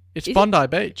 It's Is it- Bondi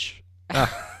Beach. The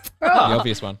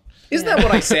obvious one. Isn't that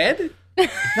what I said? No,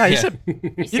 you Yeah. said. You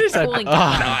didn't say.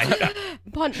 Coolangatta.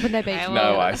 Bondi Beach. Okay, No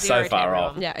well, way, zero so far to off.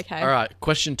 everyone. Yeah. Okay. All right.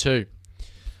 Question 2.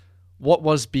 What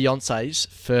was Beyonce's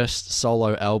first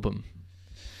solo album?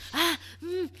 I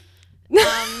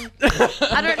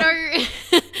don't know.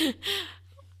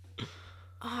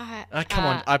 Come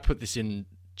on. I put this in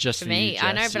just for, For me, you,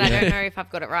 I know, Jess. but I don't know if I've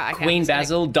got it right. Okay, I'm Queen just gonna-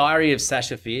 Basil. Diary of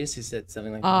Sasha Fierce. Is that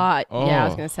something like that? Yeah, I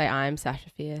was Oh. going to say I'm Sasha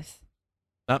Fierce.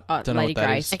 Nope, don't know Lady what that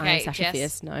Grace. is. I'm Okay, Sasha Jess.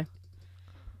 Fierce. No.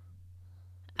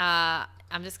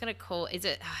 I'm just gonna call. Is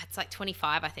it? It's like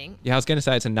 25, I think. Yeah, I was going to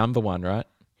say it's a number one, right?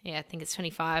 Yeah, I think it's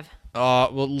 25. Oh,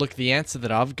 well, look, the answer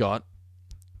that I've got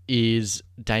is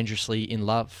Dangerously in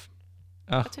Love.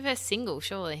 What's her first single?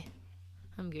 Surely.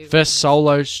 I'm googling. First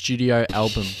solo studio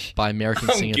album by American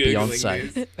I'm singer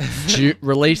Googling Beyonce.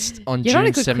 Released on You're not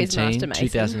a June good quizmaster, 17, Mason.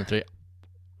 2003.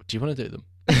 Do you want to do them?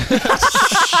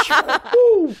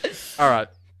 All right.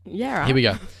 Yeah. Right. Here we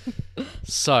go.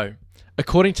 So,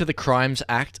 according to the Crimes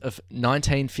Act of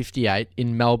 1958,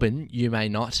 in Melbourne, you may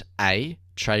not A.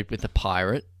 trade with a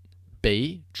pirate,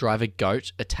 B. drive a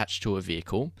goat attached to a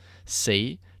vehicle,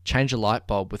 C. change a light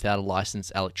bulb without a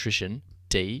licensed electrician,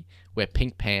 D. wear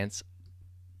pink pants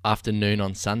after noon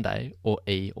on Sunday, or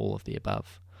E. all of the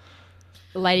above.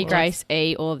 Lady Grace.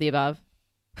 E. All of the above.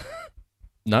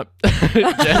 Nope.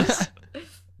 Jess?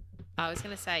 I was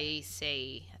gonna say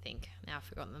C. I think now I've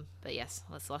forgotten them, but yes,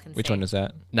 let's lock in. Which C. one is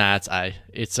that? Nah, it's A.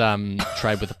 It's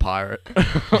trade with a pirate.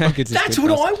 That's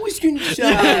what I was going to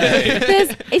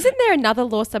say. Isn't there another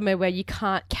law somewhere where you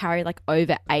can't carry like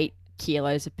over 8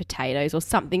 kilos of potatoes or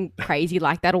something crazy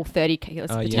like that, or 30 kilos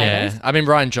of Oh, potatoes? Yeah.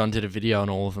 Ryan John did a video on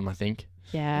all of them, I think.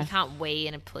 Yeah. You can't wee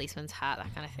in a policeman's hat,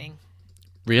 that kind of thing.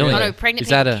 Really? Oh no, pregnant Is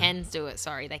that people a- can do it.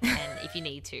 Sorry, they can if you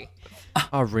need to.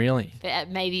 Oh, really? But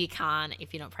maybe you can't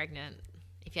if you're not pregnant.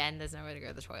 and there's nowhere to go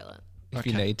to the toilet. If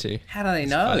you need to. How do they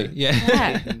know? Funny. Yeah.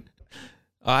 Yeah.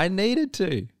 I needed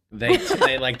to. They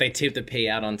tip the pee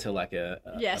out onto like a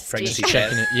Yes, pregnancy just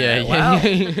test. Yeah, Wow.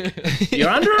 yeah. You're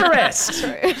under arrest.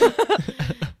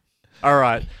 All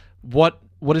right. What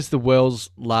is the world's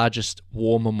largest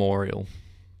war memorial?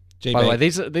 GB. By the way,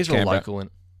 these are all Canberra. local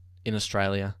in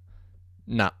Australia.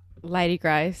 Nah, Lady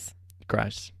Grace,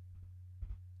 Grace.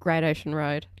 Great Ocean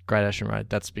Road. Great Ocean Road.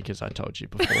 That's because I told you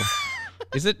before.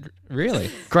 Is it really?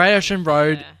 Great Ocean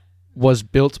Road Yeah. was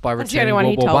built by That's the only returning one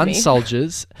World he War told One me.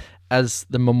 soldiers as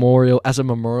a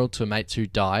memorial to mates who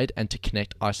died and to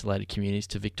connect isolated communities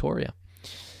to Victoria.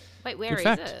 Wait, where is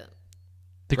fact. it?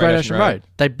 The Great Ocean Road.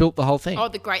 They built the whole thing. Oh,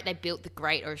 they built the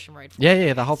Great Ocean Road. For Yeah, it.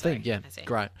 yeah, the whole Sorry, thing. Yeah, I see.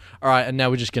 great. All right, and now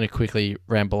we're just going to quickly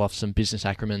ramble off some business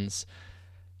acronyms.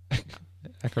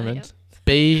 Acronyms?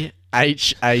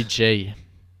 BHAG.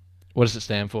 What does it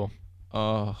stand for?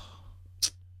 Oh.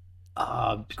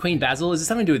 Queen Basil, is it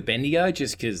something to do with Bendigo?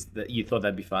 Just because you thought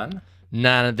that'd be fun?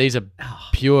 No, these are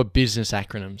pure business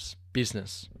acronyms.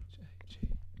 Business.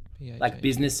 Like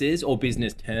businesses or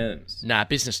business terms? Nah,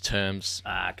 business terms.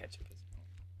 Okay.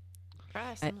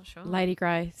 Christ, I'm not sure. Lady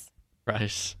Grace.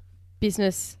 Grace.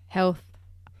 Business, health,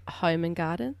 home and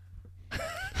garden.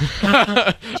 But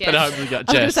I hope we got I was going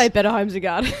to Jess. say Better Homes and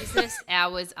Garden. Business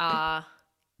hours are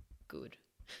good.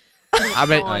 I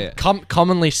mean, Oh, yeah.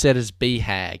 commonly said as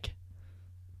BHAG.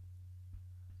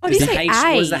 Oh, Does did the you say H,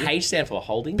 what does A? the H stand for?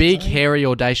 Holding? Big, Something? hairy,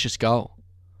 audacious goal.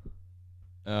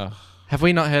 Oh. Have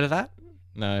we not heard of that?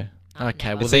 No.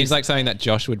 Okay, It well, seems like something that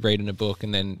Josh would read in a book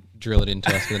and then drill it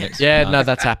into us for the next yeah, month. no,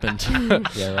 that's happened.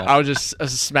 Yeah, right. I'll just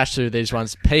smash through these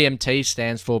ones. PMT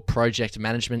stands for Project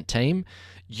Management Team.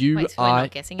 Wait, so we're UI.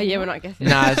 not guessing Oh, yeah, anymore? we're not guessing.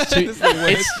 Nah, it's too.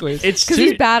 quiz. It's Because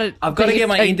he's too. bad at I've got to being get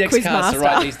my a index quiz cards to master.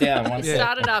 write these down. One sec.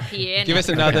 Started up here. Give now us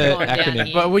we're another going down acronym.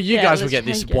 here. But well, you Yeah, guys will let's get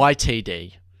this. change it.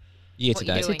 YTD. Year What to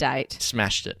you date. To doing? date.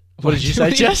 Smashed it. What did you say, What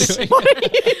are you Jess? doing?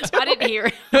 I didn't hear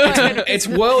it. It's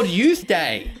World Youth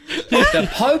Day. The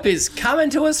Pope is coming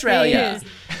to Australia.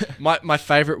 My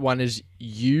favorite one is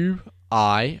UIOLI.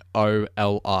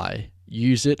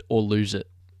 Use it or lose it.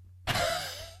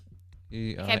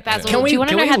 Okay, Basil, Can we- do you want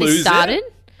to can know we how this lose it? started?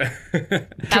 Can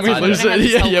we Basil, do you lose wanna know how it?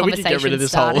 this Yeah, whole yeah, we can get rid of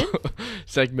this whole conversation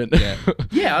segment. Yeah.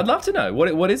 Yeah, I'd love to know.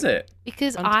 What is it?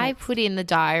 Because I put in the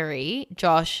diary,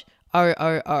 Josh, O.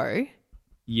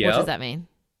 Yeah. What does that mean?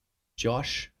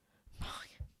 Josh?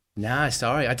 Nah,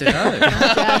 sorry, I don't know.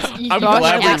 I'm Josh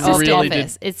glad we out of really the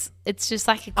office. It's just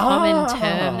like a common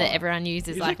term that everyone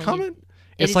uses. Is like it when you- common?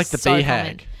 it It's is like the so BHAG.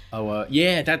 common. Oh,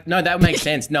 yeah, that makes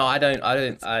sense. No, I don't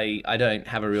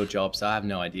have a real job, so I have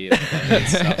no idea what that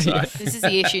means. I'm sorry. This is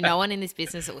the issue. No one in this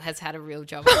business has had a real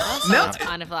job. So No. it's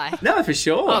kind of like, No, for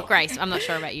sure. oh, Grace, I'm not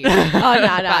sure about you. Oh,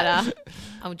 no.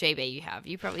 Oh, GB, you have.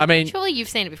 You probably. I mean- surely you've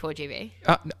seen it before, GB.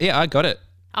 Yeah, I got it.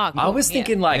 Oh, cool. I was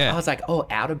thinking Yeah. I was like, oh,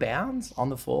 out of bounds on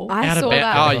the fall. I saw Oh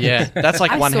that. yeah, that's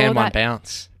like I one saw hand, one that.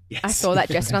 bounce. Yes. I saw that,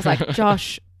 Jess, and I was like,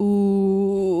 Josh,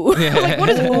 ooh. Like, what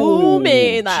does ooh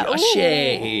mean? Like, ooh.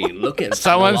 Joshy, looking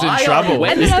Someone's in fly on trouble.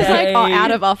 And then I was like, oh, Wednesday.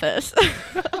 out of office.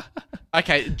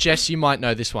 Okay, Jess, you might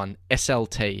know this one.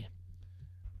 SLT.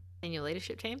 in your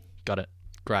leadership team. Got it.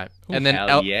 Great. And then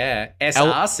Hell yeah,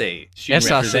 SRC, Student SRC.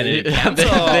 Representative Council.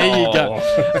 There you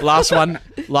go. Last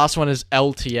one is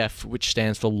LTF, which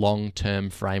stands for Long Term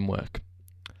Framework.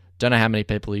 Don't know how many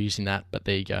people are using that, but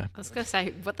there you go. I was going to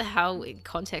say, what the hell in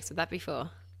context would that be for?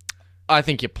 I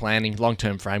think you're planning long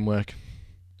term framework.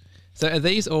 So are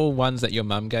these all ones that your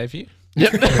mum gave you?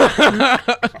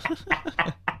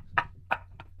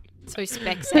 So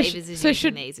Specsavers is so using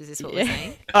should- these. Is this what we're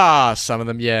saying? Some of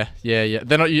them, yeah.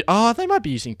 They're not. They might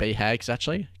be using BHAGs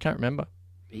actually. Can't remember.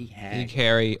 Big, BHAG.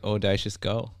 hairy, audacious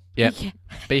goal. Yep.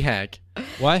 BHAG.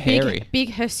 Why hairy? Big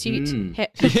hirsute. Mm.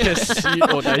 Yes, you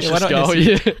audacious why not goal.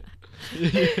 just- Yeah.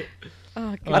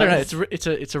 Oh, I don't know.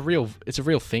 It's a real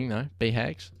thing though.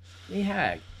 BHAGs.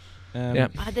 BHAG. Yeah.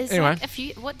 There's Anyway. like a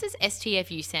few. What does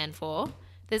STFU stand for?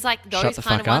 There's like Shut those the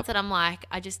kind fuck of ones up. that I'm like,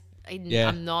 Yeah.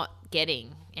 I'm not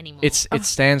getting anymore. It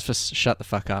stands for shut the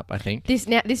fuck up. I think. This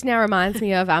now reminds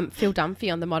me of Phil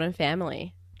Dunphy on The Modern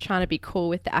Family, trying to be cool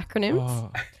with the acronyms.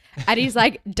 Oh. And he's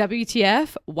like,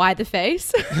 WTF, why the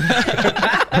face?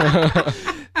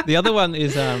 The other one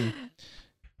is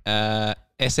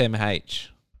SMH. yes,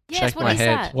 Shake what my is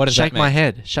head. that? What does Shake that my mean?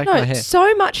 head. Shake No, my head.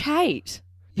 so much hate.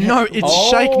 No, it's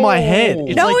shake my head.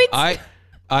 It's No, like, it's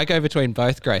I go between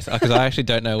both, Grace, because I actually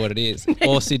don't know what it is.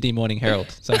 Or Sydney Morning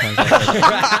Herald. Sometimes I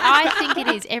I think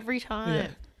it is every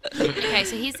time. Okay,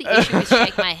 so here's the issue with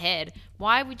shake my head.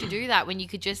 Why would you do that when you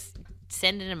could just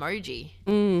send an emoji?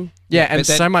 yeah, and But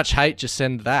then- so much hate. Just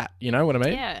send that. You know what I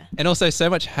mean? Yeah. And also so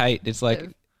much hate. It's like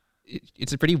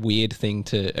it's a pretty weird thing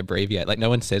to abbreviate. Like no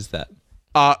one says that.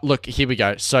 Look, here we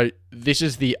go. So this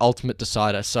is the ultimate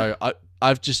decider. So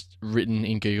I've just written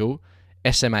in Google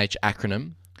SMH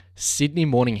acronym. Sydney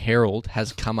Morning Herald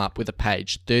has come up with a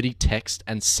page, 30 text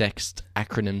and sext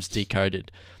acronyms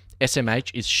decoded.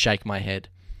 SMH is shake my head.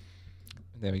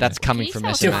 There we That's go. coming Can from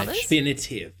you say SMH. others?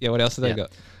 Definitive. Yeah, what else have they Yeah.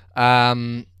 got?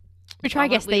 We try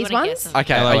to guess We these wanna ones. guess them.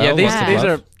 Okay, LOL, yeah, lots of these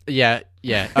love. are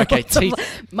yeah. Okay,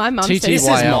 My mum TTYL. says This is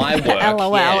my work.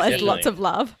 LOL Yeah, as definitely. lots of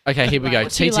love. okay, here we go.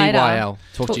 Talk to you later. TTYL.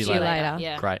 Talk to you later.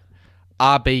 Yeah. Great.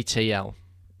 RBTL.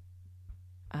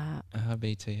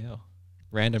 RBTL.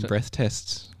 Random breath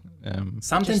tests.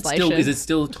 Something still Legislation. is it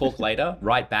still talk later?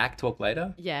 Right back, talk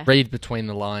later. Yeah. Read between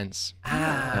the lines.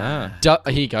 Ah. Here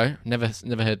you go. Never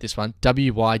heard this one.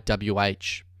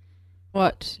 WYWH.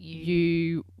 What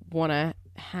you want to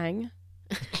hang?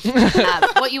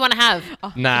 What you want to have?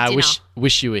 Nah, dinner.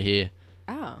 wish you were here.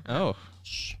 Oh. Oh.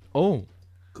 Oh.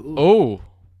 Cool. Oh.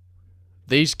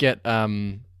 These get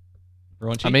Raunchy.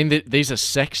 I mean these are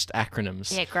sext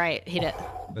acronyms. Yeah, great. Hit it.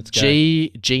 Let's go.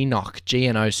 GNOC,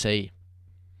 GNOC.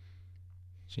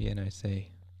 GNOC.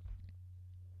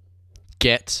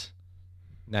 Get.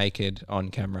 Naked on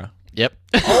camera. Yep.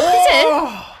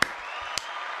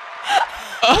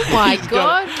 Oh my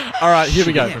god. All right, here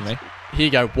we go. For me. Here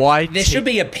you go. Why? There should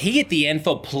be a P at the end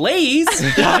for please.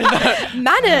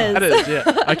 Manners. That is, yeah.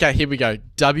 Okay, here we go.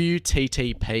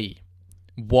 WTTP.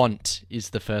 Want is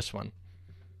the first one.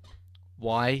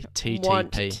 YTTP.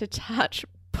 Want to touch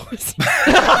pussy.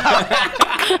 I'm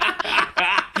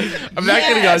not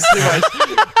gonna go too much.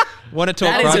 Want to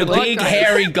talk That is a privately? big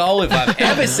hairy goal if I've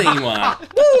ever seen one.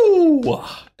 Woo!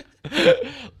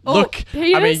 Look, I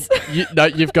mean, penis.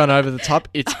 you've gone over the top.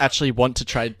 It's actually want to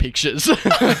trade pictures.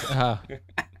 Ah,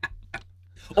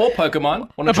 Or Pokemon.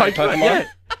 Want to try Pokemon?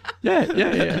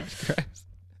 Yeah.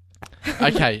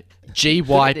 Okay,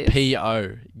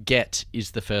 GYPO. Get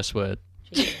is the first word.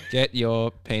 get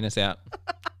your penis out.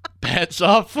 Pants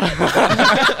off. What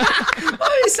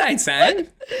are you saying, Sam?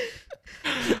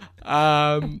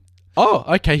 Oh,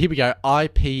 okay. Here we go.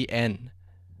 IPN,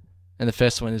 and the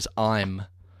first one is I'm.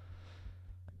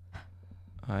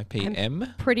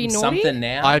 IPM. Pretty naughty. Something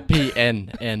now.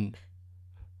 IPN and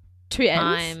 2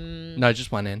 N's. I'm no,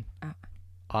 just one N.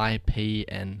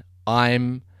 IPN.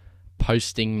 I'm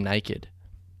posting naked.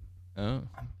 Oh.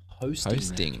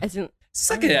 Hosting. As in, It's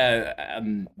like a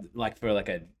for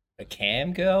a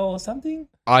cam girl or something.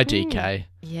 IDK.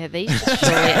 yeah, these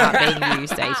surely aren't being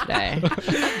used day to day.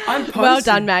 I'm posting. well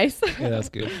done, Mace. Yeah, that's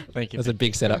good. Thank you. That's a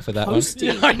big setup for that one.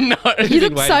 Posting. I know. You Big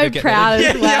look way so to get proud that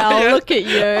as in. well. yeah. Look at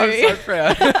you. I'm so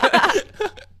proud.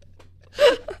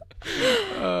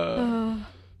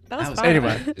 That was was fun.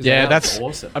 Anyway, Is yeah, that that's.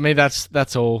 awesome. I mean, that's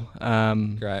all.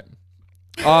 Great.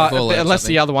 Oh, all learned unless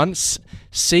something. the other one,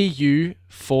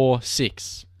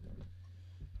 CU46.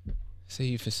 See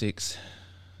you for 6.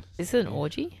 Is it an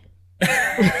orgy?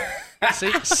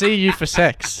 CU for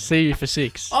sex. CU for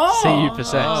 6. CU for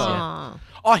sex. Yeah. Oh.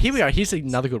 Oh, here we go. Here's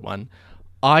another good one.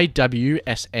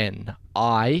 IWSN.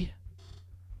 I.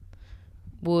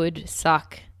 Would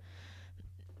suck.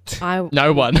 I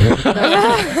No one. want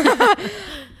to.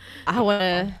 I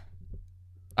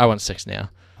want sex now.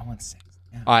 I want sex.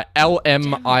 Yeah. All right.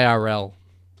 LMIRL.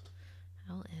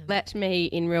 Let me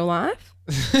in real life.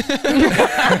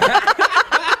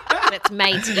 Let's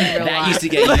mate in real That life. used to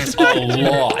get used a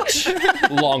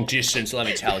lot. Long distance, let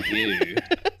me tell you.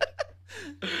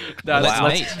 No, Let's Wow.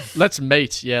 meet. Let's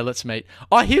meet. Yeah, let's meet.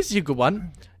 Oh, here's your good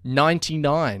one.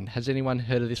 99. Has anyone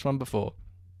heard of this one before?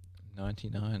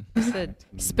 99.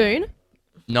 Spoon.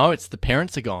 No, it's the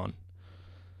parents are gone.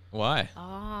 Why?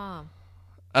 Oh.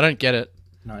 I don't get it.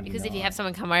 Because if you have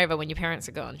someone come over when your parents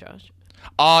are gone, Josh.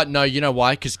 Oh, no, you know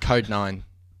why? Because code 9.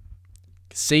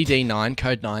 CD9,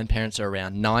 code 9, parents are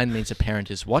around. 9 means a parent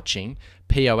is watching.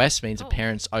 POS means a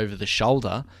parent's over the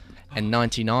shoulder. And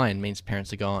 99 means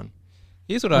parents are gone.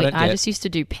 Here's what I don't I get. just used to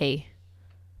do P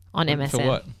on MSN. For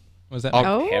what? What does that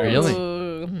Oh, mean? really?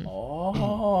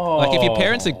 Oh. Like if your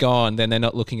parents are gone, then they're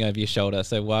not looking over your shoulder.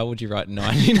 So why would you write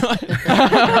 99?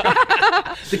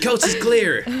 The coast is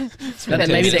clear. But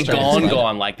maybe they're Straight.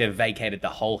 gone. Like they've vacated the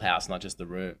whole house, not just the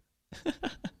room.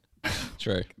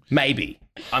 True. Maybe.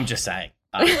 I'm just saying.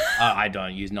 I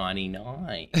don't use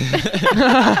 99. Do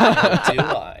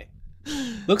I?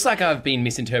 Looks like I've been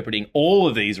misinterpreting all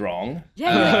of these wrong.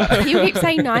 Yeah, you keep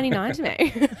saying 99 to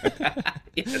me.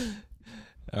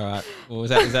 All right. Well,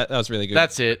 that was really good.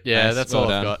 That's it. Yeah, Nice. that's Well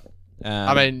all I've done. got.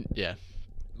 I mean, yeah.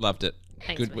 loved it.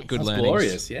 Thanks, Good mate. good That's learnings.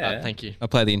 glorious, yeah. Thank you. I'll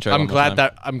play the intro. I'm one more glad time.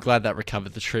 that I'm glad that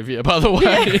recovered the trivia, by the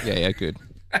way. Yeah, good.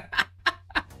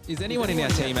 Is anyone in our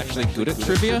team actually good at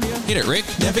trivia? Hit it, Rick.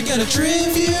 Never gonna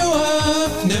trip you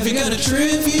up, never gonna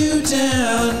trip you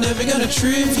down, never gonna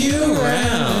trip you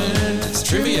around. It's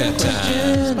trivia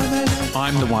time.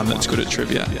 I'm the one that's good at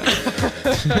trivia.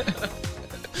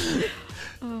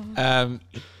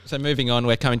 So moving on,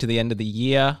 we're coming to the end of the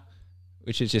year,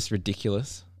 which is just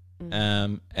ridiculous.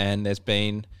 And there's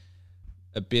been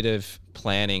a bit of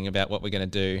planning about what we're going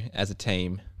to do as a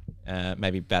team.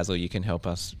 Maybe Basil, you can help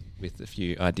us with a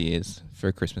few ideas for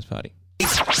a Christmas party.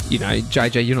 You know,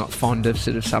 JJ, you're not fond of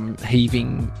sort of some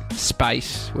heaving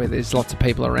space where there's lots of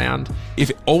people around.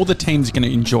 If all the teams are going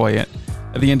to enjoy it,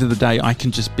 at the end of the day, I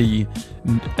can just be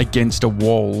against a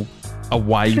wall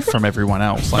away from everyone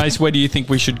else. Mace, where do you think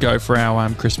we should go for our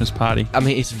Christmas party? I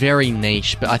mean, it's very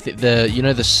niche, but I think the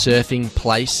surfing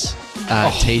place,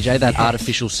 TJ, that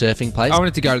artificial surfing place. I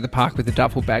wanted to go to the park with a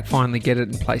duffel bag, finally get it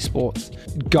and play sports.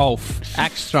 Golf,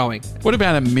 axe throwing. What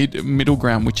about a middle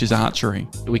ground, which is archery?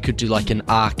 We could do like an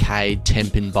arcade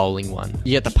 10-pin bowling one.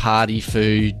 You get the party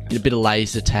food, a bit of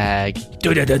laser tag.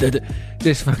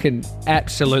 Just fucking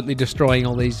absolutely destroying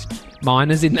all these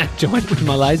miners in that joint with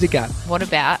my laser gun. What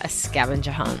about a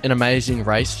scavenger hunt? An amazing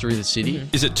race through the city.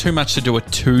 Is it too much to do a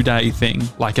 2-day thing,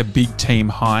 like a big team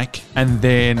hike, and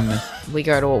then We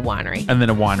go to a winery. a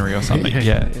winery or something?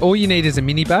 Yeah. All you need is a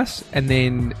minibus, and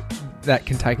then that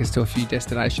can take us to a few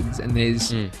destinations, and there's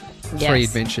 3 Yes.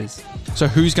 adventures. So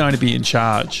who's going to be in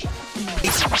charge?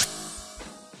 It's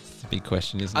a big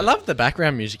question, isn't it? I love the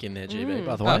background music in there, GB,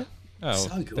 by the way. Oh, So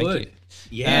thank good. you.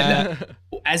 Yeah.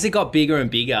 As it got bigger and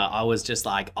bigger, I was just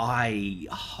like, I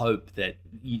hope that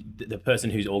the person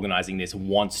who's organizing this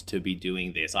wants to be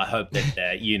doing this. I hope that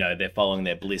they're following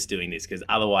their bliss doing this, because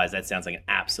otherwise that sounds like an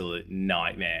absolute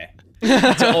nightmare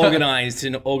to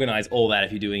organize all that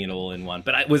if you're doing it all in one.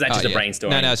 But was that just a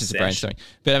brainstorming? No, it's just a brainstorming.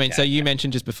 But I mean, so you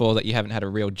mentioned just before that you haven't had a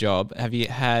real job. Have you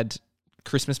had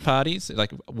Christmas parties,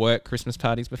 like work Christmas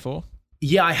parties before?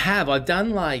 Yeah, I have. I've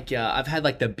done I've had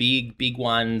like the big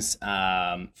ones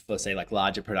for say like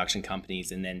larger production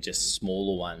companies, and then just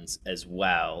smaller ones as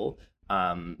well.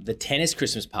 The tennis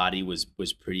Christmas party was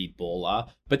pretty baller.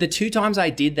 But the 2 times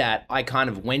I did that, I kind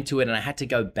of went to it and I had to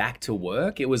go back to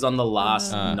work. It was on the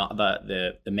last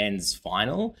the men's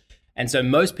final. And so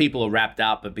most people are wrapped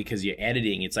up, but because you're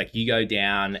editing, it's like you go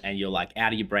down and you're like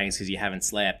out of your brains because you haven't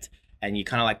slept. And you're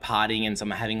kind of like partying, and so I'm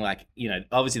having like,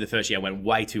 obviously the first year I went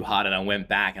way too hard, and I went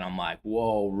back and I'm like,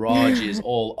 whoa, Rog is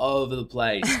all over the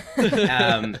place.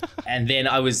 And then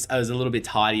I was a little bit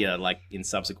tidier like in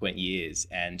subsequent years,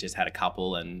 and just had a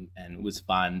couple and it was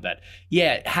fun. But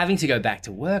yeah, having to go back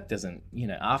to work doesn't,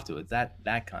 afterwards,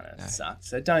 that kind of sucks.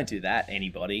 So don't do that,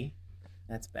 anybody.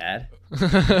 That's bad.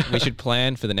 We should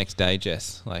plan for the next day,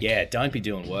 Jess. Like, Yeah, don't be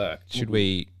doing work. should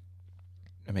we,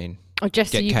 Or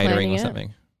just get you catering planning or it?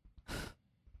 something?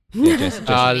 Yeah, Jess, This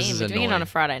We're is doing it annoying. on a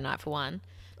Friday night for one.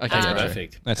 Okay, Um, gotcha.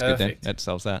 Perfect. that's good then. Perfect. That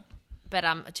solves that. But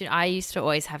I used to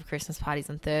always have Christmas parties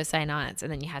on Thursday nights, and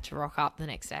then you had to rock up the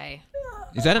next day.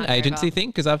 Is that an Hungover. agency thing?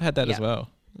 Because I've had that as Yeah. well.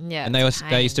 Yeah, And it's a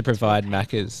they used to pain. provide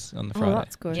Maccas on the Friday. Oh,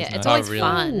 that's good. Yeah, it's Oh, always really?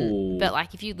 fun. Ooh. But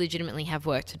like, if you legitimately have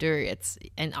work to do,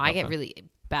 I get really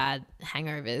bad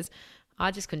hangovers.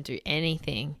 I just couldn't do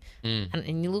anything,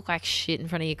 and you look like shit in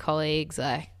front of your colleagues.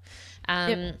 Like,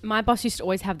 Yeah, my boss used to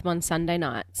always have them on Sunday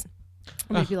nights.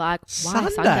 And we'd be like, why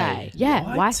Sunday? Sunday? Yeah,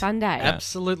 What? why Sunday?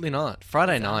 Absolutely not.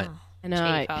 Friday night. I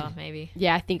know. cheaper, maybe.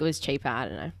 Yeah, I think it was cheaper. I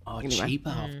don't know. Oh, Anyway. cheaper,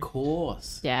 of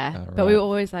course. Yeah. Oh, But we right. were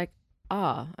always like,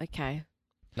 oh, okay.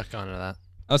 Not going to that.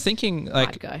 I was thinking I'd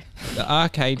like go. the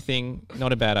arcade thing,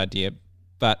 not a bad idea,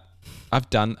 but I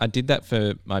did that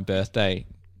for my birthday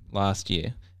last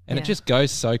year, and it Yeah. just goes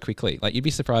so quickly. Like, you'd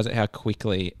be surprised at how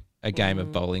quickly a game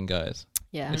of bowling goes.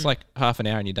 Yeah. It's like half an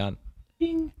hour and you're done.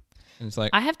 And it's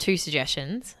like, I have 2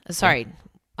 suggestions. Sorry,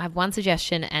 I have 1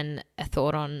 suggestion and a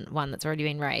thought on one that's already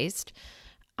been raised.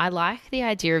 I like the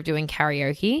idea of doing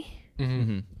karaoke.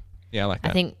 yeah, I like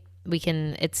that. I think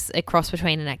it's a cross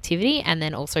between an activity and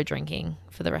then also drinking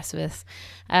for the rest of us.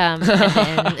 And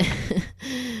then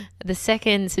the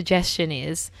second suggestion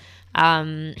is,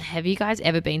 have you guys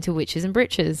ever been to Witches and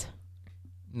Britches?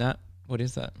 Nah, what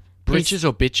is that? Britches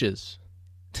or bitches?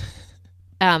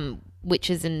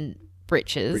 Witches and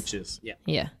Britches. Riches. Yeah.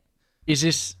 Yeah. Is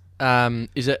this,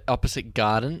 is it opposite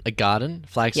garden? A garden?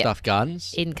 Flagstaff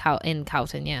Gardens? In Carlton,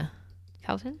 yeah.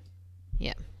 Carlton?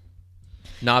 Yeah.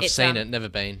 No, I've it's, seen it, never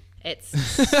been. It's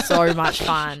so much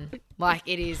fun. Like,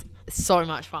 it is so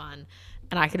much fun.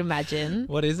 and I could imagine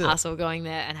What is it? us all going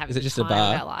there and having Is it the just a time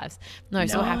bar? of our lives. No,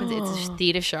 so what happens? It's a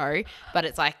theatre show, but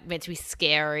it's like meant to be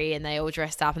scary, and they all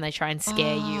dressed up and they try and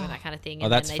scare you and that kind of thing. Oh,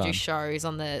 And that's then they fun. do shows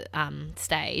on the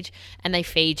stage, and they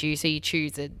feed you. So you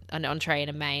choose an entree and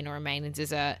a main, or a main and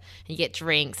dessert, and you get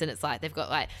drinks. And it's like they've got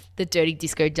like the Dirty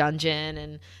Disco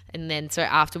Dungeon, and then so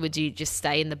afterwards you just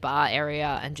stay in the bar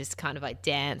area and just kind of like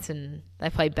dance, and they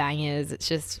play bangers. It's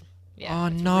just Oh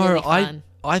it's no, really fun.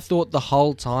 I thought the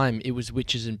whole time it was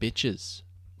witches and bitches.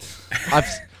 I've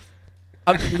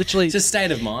literally It's a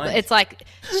state of mind. It's like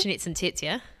schnitz and tits,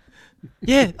 yeah.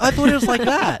 yeah, I thought it was like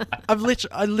that. I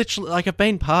literally like I've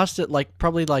been past it like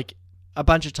probably like a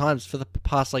bunch of times for the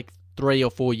past like 3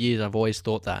 or 4 years. I've always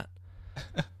thought that,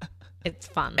 It's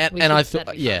fun. and, We and I should- that'd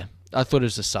thought be yeah, fun. I thought it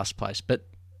was a sus place, but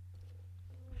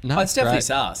no, Oh, it's definitely great.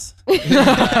 sus.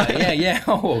 Yeah.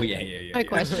 Oh, yeah. No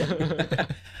question.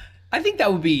 I think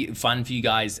that would be fun for you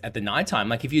guys at the nighttime.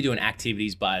 Like if you're doing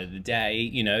activities by the day,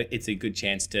 you know, it's a good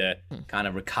chance to kind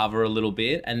of recover a little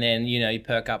bit, and then you know you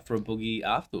perk up for a boogie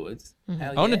afterwards.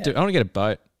 Hell I want yeah. to get a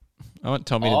boat. I want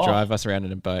Tommy Oh. to drive us around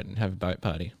in a boat and have a boat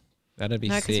party. That'd be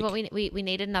No, because sick. what we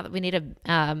need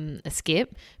a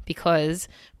skip, because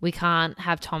we can't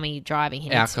have Tommy driving. He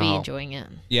needs to be Alcohol. enjoying it.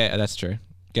 Yeah, that's true.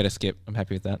 Get a skip. I'm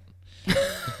happy with that.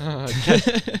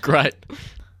 Great.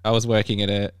 I was working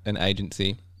at an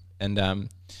agency, and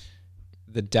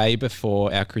the day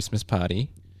before our Christmas party,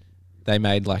 they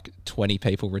made like 20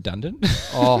 people redundant.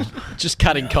 Oh, just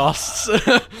cutting costs.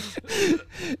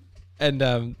 and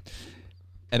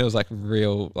it was like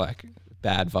real like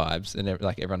bad vibes, and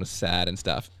like everyone was sad and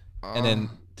stuff. And then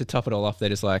to top it all off, they're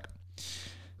just like,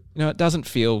 you know, it doesn't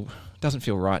feel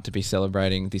right to be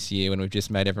celebrating this year when we've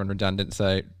just made everyone redundant,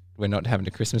 so we're not having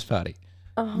a Christmas party.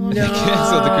 Oh, They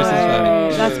cancelled the Christmas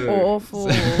party. That's awful.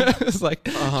 It's like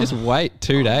just wait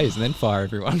 2 days and then fire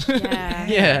everyone. Yeah.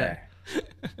 yeah,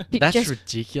 that's Just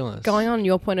ridiculous. going on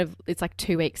your point of it's like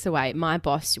 2 weeks away, my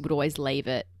boss would always leave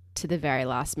it to the very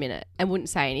last minute and wouldn't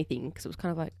say anything because it was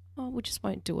kind of like, oh, we just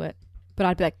won't do it. But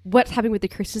I'd be like, what's happening with the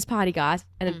Christmas party, guys?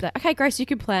 And it'd be like, okay, Grace, you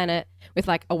can plan it with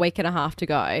like a week and a half to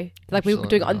go. Like we were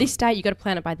doing it on this date, you got to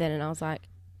plan it by then. And I was like,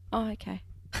 oh, okay.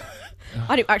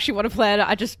 I didn't actually want to plan it.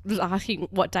 I just was asking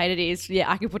what date it is.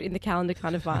 Yeah, I can put it in the calendar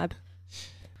kind of vibe.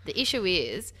 The issue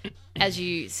is, as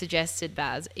you suggested,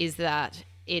 Baz, is that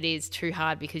it is too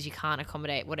hard because you can't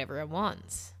accommodate what everyone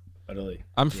wants. Totally.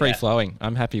 I'm free flowing.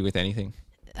 I'm happy with anything.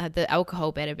 The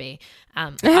alcohol better be.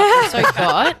 I've also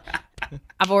got.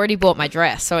 I've already bought my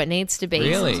dress, so it needs to be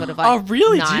Really? some sort of like. Oh,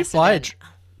 really? Did you nice buy event.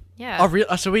 Yeah. Oh,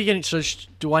 really? So we're getting. So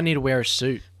do I need to wear a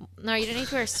suit? No, you don't need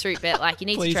to wear a suit, but like you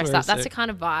need to Please dress wear a up. That's suit. the kind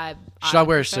of vibe. Should I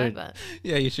wear a prefer, suit? but-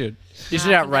 Yeah, you should. Is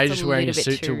No, it I think that's outrageous a wearing a little bit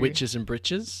suit to too- witches and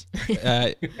britches?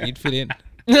 You'd fit in.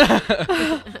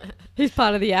 He's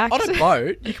part of the act. On a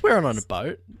boat? You can wear it on a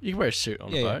boat. You can wear a suit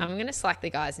on Yeah, a yeah. boat. I'm gonna slack the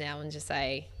guys now and just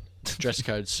say Dress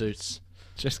code suits.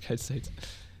 Just code suits.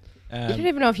 You don't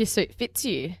even know if your suit fits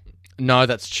you. No,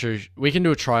 that's true. We can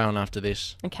do a try on after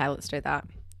this. Okay, let's do that.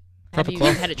 have Proper you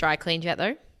cloth. had it dry cleaned yet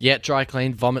though? Yeah, dry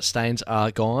clean. Vomit stains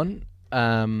are gone.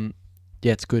 Yeah,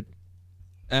 it's good.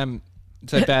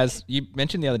 So Baz, you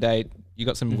mentioned the other day you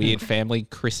got some weird family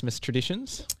Christmas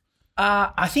traditions.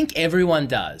 I think everyone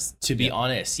does, to be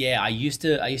honest. Yeah, I used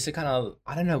to kind of,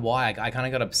 I don't know why, I kind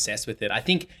of got obsessed with it. I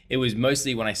think it was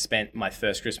mostly when I spent my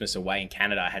first Christmas away in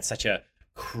Canada. I had such a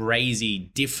crazy,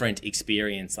 different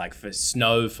experience, like for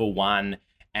snow for one,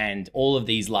 and all of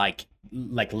these like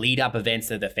lead up events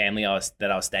that the family I was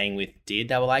staying with did.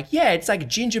 They were like, yeah, it's like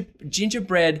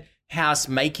gingerbread house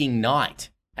making night,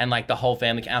 and like the whole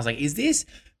family. I was like, is this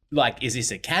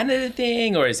a Canada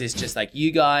thing, or is this just like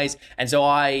you guys? And so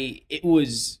it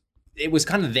was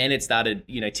kind of then it started,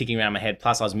 you know, ticking around my head.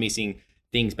 Plus I was missing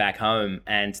things back home.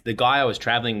 And the guy I was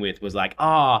traveling with was like,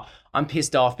 oh, I'm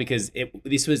pissed off because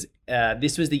this was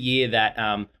the year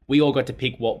that we all got to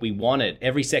pick what we wanted.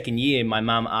 Every second year, my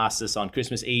mum asks us on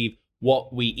Christmas Eve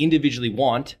what we individually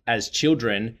want as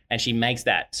children, and she makes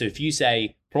that. So if you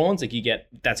say prawns, like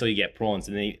that's all you get, prawns.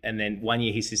 And then one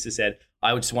year his sister said,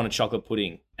 I would just want a chocolate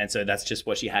pudding. And so that's just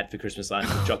what she had for Christmas lunch,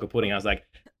 chocolate pudding. I was like,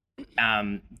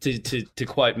 to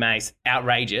quote Mace,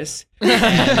 outrageous.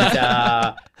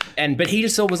 But he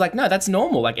just was like, no, that's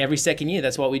normal. Like every second year,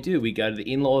 that's what we do. We go to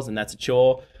the in-laws and that's a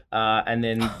chore. And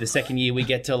then the second year we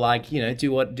get to like, you know,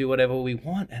 do whatever we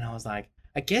want. And I was like,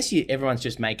 I guess everyone's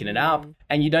just making it up,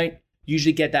 and you don't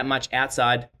usually get that much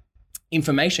outside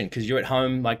information because you're at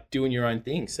home like doing your own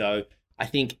thing. So I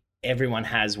think everyone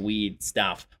has weird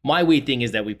stuff. My weird thing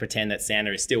is that we pretend that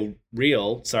Santa is still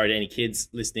real. Sorry to any kids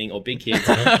listening or big kids.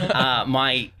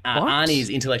 My auntie is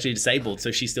intellectually disabled,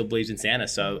 so she still believes in Santa.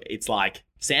 So it's like,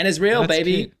 Santa's real, That's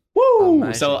baby. cute. Woo!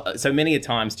 Amazing. So many a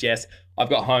times, Jess, I've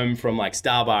got home from like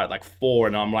Starbar at like 4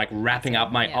 and I'm like wrapping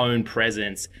up my own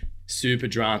presents, super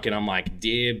drunk, and I'm like,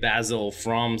 "Dear Basil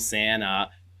from Santa,"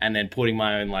 and then putting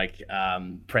my own like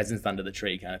presents under the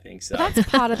tree kind of thing. So That's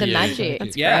part of the magic.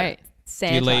 That's Yeah. great. Do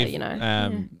Santa, you leave you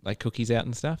know. like cookies out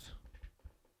and stuff?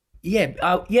 yeah,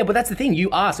 but that's the thing. You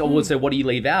ask, well, so what do you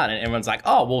leave out? And everyone's like,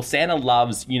 "Oh, well, Santa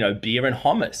loves, beer and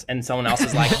hummus." And someone else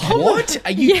is like, "What?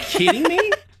 Are you kidding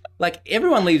me?" Like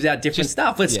everyone leaves out different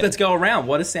stuff. Let's go around.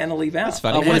 What does Santa leave out? It's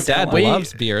funny. Oh, My yes, dad we-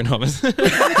 loves beer and hummus.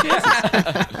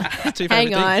 Two Hang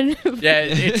favourite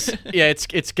things. on. Yeah,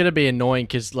 it's gonna be annoying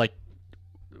because like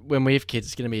when we have kids,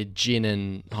 it's gonna be a gin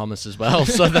and hummus as well.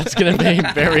 So that's gonna be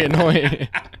very annoying.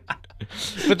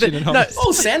 But Gin and hummus.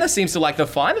 Oh, Santa seems to like the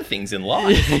finer things in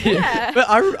life. But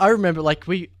I remember like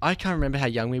I can't remember how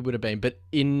young we would have been, but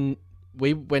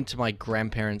we went to my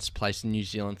grandparents' place in New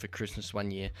Zealand for Christmas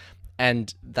one year,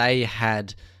 and they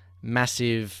had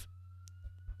massive,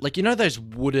 like those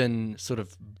wooden sort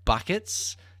of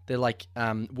buckets. They're like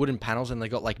wooden panels, and they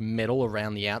got like metal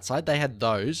around the outside. They had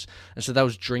those, and so that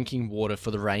was drinking water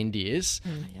for the reindeers.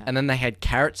 And then they had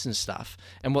carrots and stuff.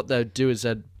 And what they'd do is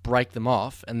they'd break them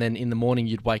off, and then in the morning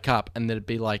you'd wake up, and there'd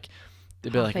be like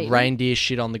Half-eaten. reindeer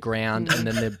shit on the ground, and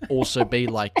then there'd also be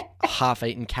like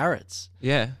half-eaten carrots.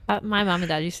 Yeah. My mum and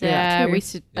dad used to do Yeah, that too. we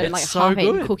used to It's like so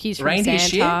half-eaten good. cookies from Reindeer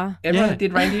Santa. shit? Everyone Yeah.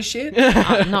 did reindeer shit?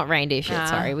 Not reindeer shit,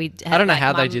 sorry. We had, I don't know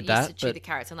how they Mum did used that, to chew but- the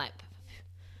carrots and like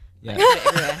Yeah.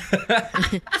 put it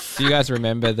everywhere. Do you guys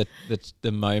remember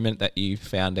the moment that you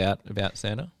found out about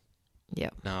Santa?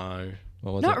 Yep. No.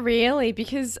 What was Not it? really,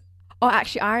 because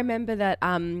actually I remember that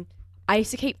I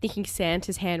used to keep thinking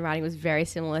Santa's handwriting was very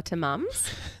similar to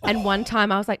Mum's. And one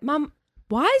time I was like, "Mum,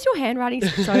 why is your handwriting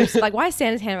so like why is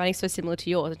Santa's handwriting so similar to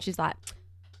yours?" And she's like,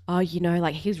 "Oh,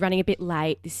 like he was running a bit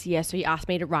late this year, so he asked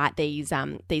me to write these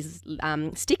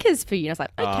stickers for you." And I was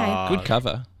like, "Okay." Good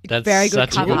cover. That's Very good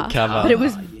such cover. a good cover. But it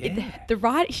was the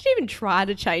writing. She didn't even try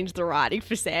to change the writing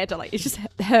for Santa. Like it's just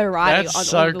her writing That's on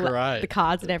so all great. the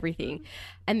cards and everything.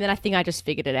 And then I think I just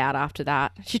figured it out after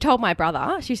that. She told my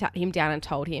brother. She sat him down and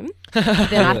told him. Then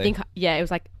I Really? think it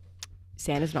was like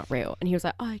Santa's not real, and he was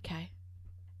like, "Oh, okay."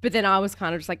 But then I was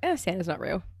kind of just like, Santa's not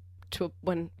real. To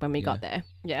when we got there,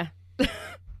 yeah. What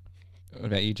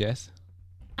about you, Jess?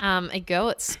 A girl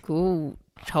at school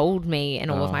told me and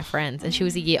all of my friends, and she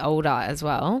was a year older as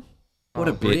well. What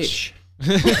a bitch.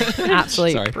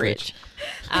 Absolute Sorry, bridge.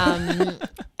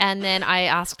 And then I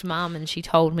asked Mum, and she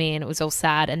told me, and it was all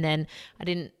sad. And then I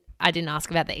didn't ask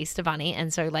about the Easter Bunny,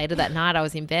 and so later that night I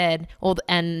was in bed,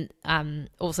 and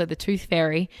also the Tooth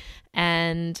Fairy,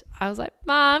 and I was like,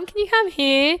 "Mum, can you come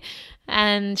here?"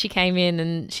 And she came in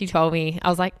and she told me. I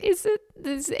was like, "Is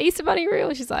the Easter Bunny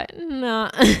real?" She's like, "Nah."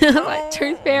 I was like,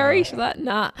 "Tooth Fairy?" She's like,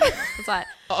 "Nah." I was like,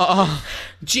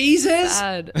 Jesus.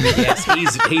 "Sad." Yes,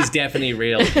 he's definitely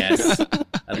real. Yes,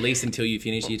 at least until you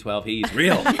finish year 12, he's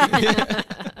real.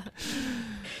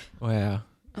 Wow.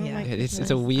 Yeah. It's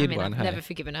a weird I mean, one. I've Hey? never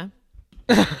forgiven her.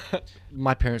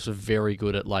 My parents were very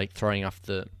good at like throwing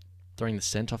the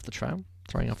scent off the trail.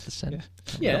 Throwing off the scent.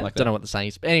 Yeah. Like Don't know what the saying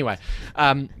is. But anyway,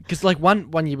 because like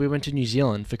one year we went to New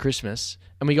Zealand for Christmas,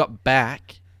 and we got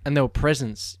back and there were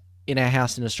presents in our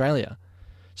house in Australia.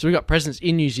 So we got presents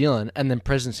in New Zealand and then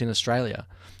presents in Australia.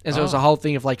 And so it was a whole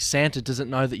thing of like Santa doesn't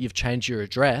know that you've changed your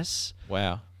address.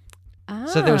 Wow.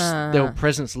 So there were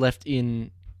presents left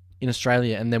in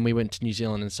Australia, and then we went to New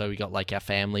Zealand, and so we got like our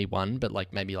family one, but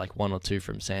like maybe like one or two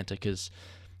from Santa because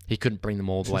he couldn't bring them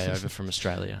all the way over from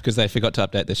Australia. Because they forgot to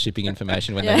update the shipping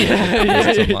information when they did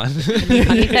it online. I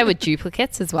think they were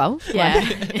duplicates as well. Yeah.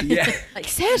 Yeah. Like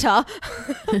Santa.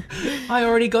 I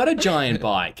already got a giant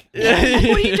bike. What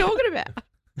are you talking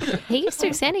about?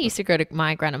 Santa used to go to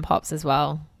my gran and pops as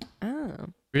well. Oh.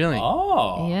 Really?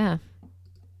 Oh, Yeah.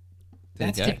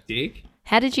 that's There you go. hectic.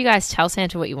 How did you guys tell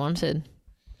Santa what you wanted?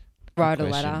 Wrote a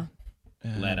question. letter.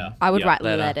 Letter. I would Yep. write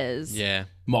Letter. letters. Yeah.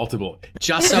 Multiple.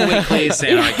 Just so we're clear,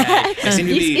 Santa, okay? There seemed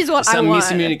to This be is what I some want.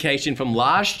 miscommunication from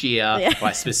last year where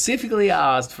I specifically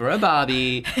asked for a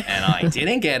Barbie and I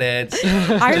didn't get it. I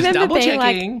Just remember double being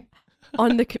like checking.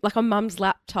 on Mum's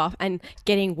laptop and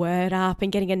getting Word up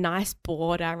and getting a nice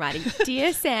border and writing,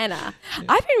 "Dear Santa,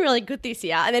 I've been really good this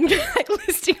year," and then like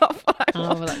listing off what I Oh,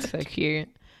 want. well, that's so cute.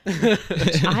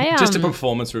 Just a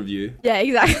performance review. Yeah,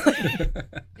 exactly.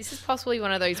 This is possibly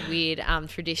one of those weird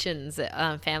traditions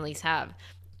that families have.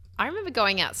 I remember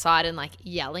going outside and like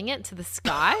yelling it to the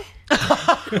sky.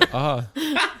 Oh,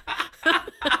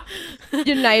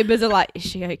 Your neighbours are like, "Is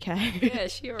she okay?" Yeah,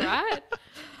 is she all right?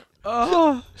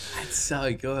 That's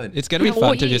so good. it's going to be How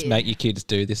fun to just weird. make your kids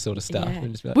do this sort of stuff. Yeah.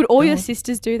 And just be like, Would all "Oh." your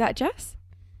sisters do that, Jess?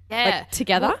 Yeah. Like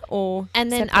together or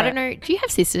And then I don't separate? know. Do you have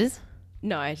sisters?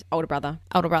 No, older brother.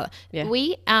 Older brother. Yeah.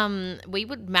 We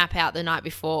would map out the night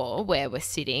before where we're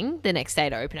sitting the next day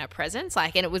to open our presents.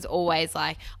 Like, and it was always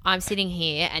like, I'm sitting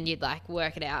here, and you'd like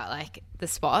work it out, like the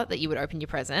spot that you would open your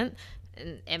present,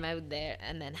 and Emma would there,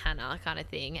 and then Hannah, kind of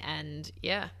thing. And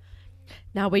yeah,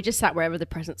 No, we just sat wherever the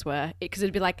presents were because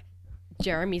it'd be like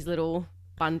Jeremy's little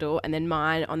bundle and then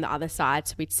mine on the other side.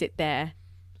 So we'd sit there,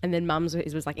 and then Mum's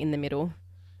was like in the middle.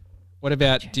 What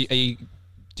about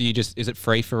do you just, is it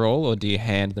free for all, or do you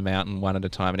hand them out and one at a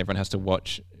time and everyone has to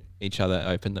watch each other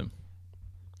open them?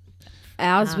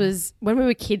 Ours was when we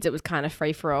were kids. It was kind of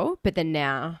free for all, but then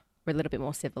now we're a little bit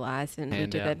more civilized and we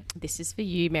Hand do out. this is for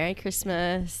you, Merry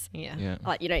Christmas. yeah. Yeah.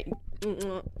 Like, you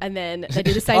know, and then they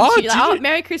do the same Oh, to you. Like, did oh, you-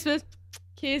 Merry Christmas,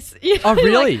 kiss. You know, Oh, like,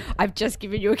 really? I've just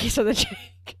given you a kiss on the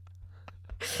cheek.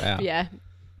 Wow. Yeah,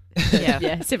 Yeah.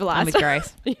 yeah, I'm civilized. with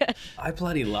Grace. Yeah. I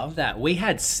bloody love that. We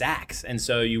had sacks, and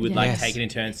so you would like Yes. take it in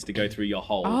turns to go through your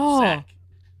whole Oh. sack.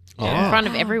 In front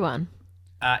of everyone.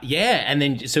 Yeah, and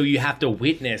then so you have to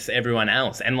witness everyone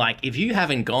else, and like if you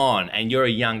haven't gone and you're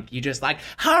you're just like,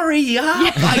 hurry up!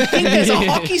 I think there's a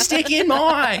hockey stick in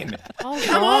mine.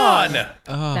 Come on!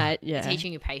 That, yeah.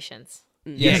 Teaching you patience.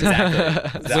 Yeah,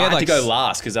 exactly. So We I had, had like, to go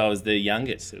last because I was the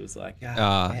youngest. It was like,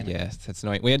 Yes, that's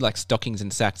annoying. We had like stockings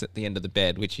and sacks at the end of the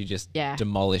bed, which you just Yeah.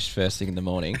 demolish first thing in the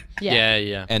morning. Yeah.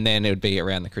 Yeah. And then it would be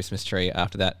around the Christmas tree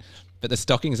after that. But the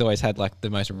stockings always had like the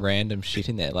most random shit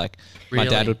in there. Like my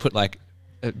dad Really? would put like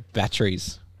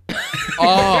batteries.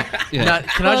 Oh, Yeah. now,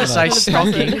 can I just say Like-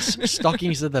 stockings?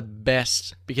 Stockings are the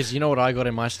best because you know what I got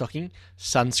in my stocking?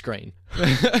 Sunscreen.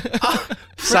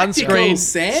 Sunscreen.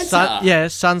 Santa.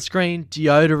 Sunscreen,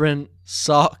 deodorant,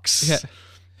 socks. Yeah.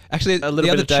 Actually, A little the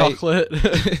bit other of day, chocolate.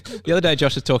 the other day,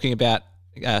 Josh was talking about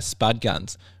spud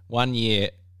guns. One year,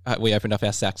 we opened up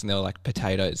our sacks and there were like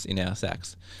potatoes in our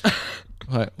sacks.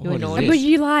 Like, what is naughty. And this? were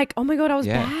you like, oh my God, I was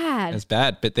Yeah, bad. It was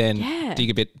bad, but then Yeah. dig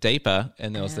a bit deeper,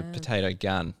 and there was the potato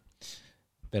gun.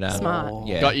 But Smart.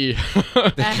 yeah, Got you.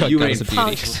 Got You gun were is a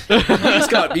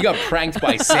in beauty. you got pranked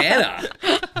by Santa.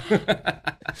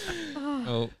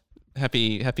 Well,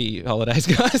 happy holidays,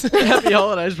 guys. Happy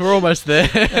holidays. We're almost there.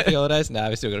 Happy holidays. No,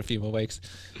 we've still got a few more weeks.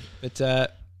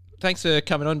 But thanks for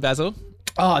coming on, Basil.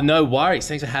 Oh, no worries.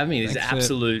 Thanks for having me. This is an Thanks for-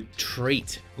 absolute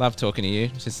treat. Love talking to you.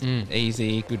 It's just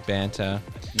easy, good banter.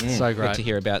 So Good great. to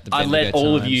hear about the I let Bendigo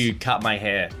all of times. you cut my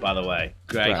hair, by the way.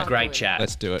 Great, Great. great chat.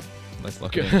 Let's do it. Let's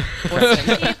lock it in.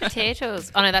 Yeah,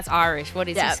 potatoes. Oh no, that's Irish. What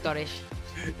is Yeah. it? Scottish.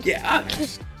 Yeah. Do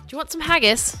you want some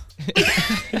haggis?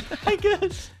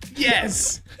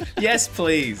 Yes. Yes,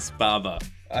 please, Barbara.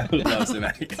 I would love some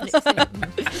haggis.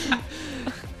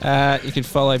 You can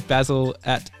follow Basil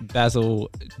at Basil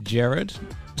Jared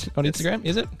on Instagram,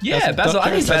 is it? Yeah, Basil.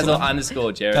 I think Basil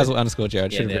Basil _ Jared. Basil _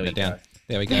 Jared. Yeah, Should have there written we it down. go.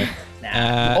 There we go.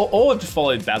 Nah. or to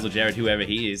follow Basil Jared, whoever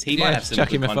he is. He Yeah, might have some chuck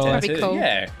good him a content follow. That'd be too. cool.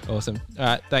 Yeah. Awesome. All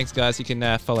right, thanks, guys. You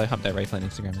can follow Hump Day Replay on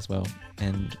Instagram as well,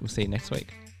 and we'll see you next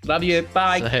week. Love you.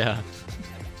 Bye. So, yeah.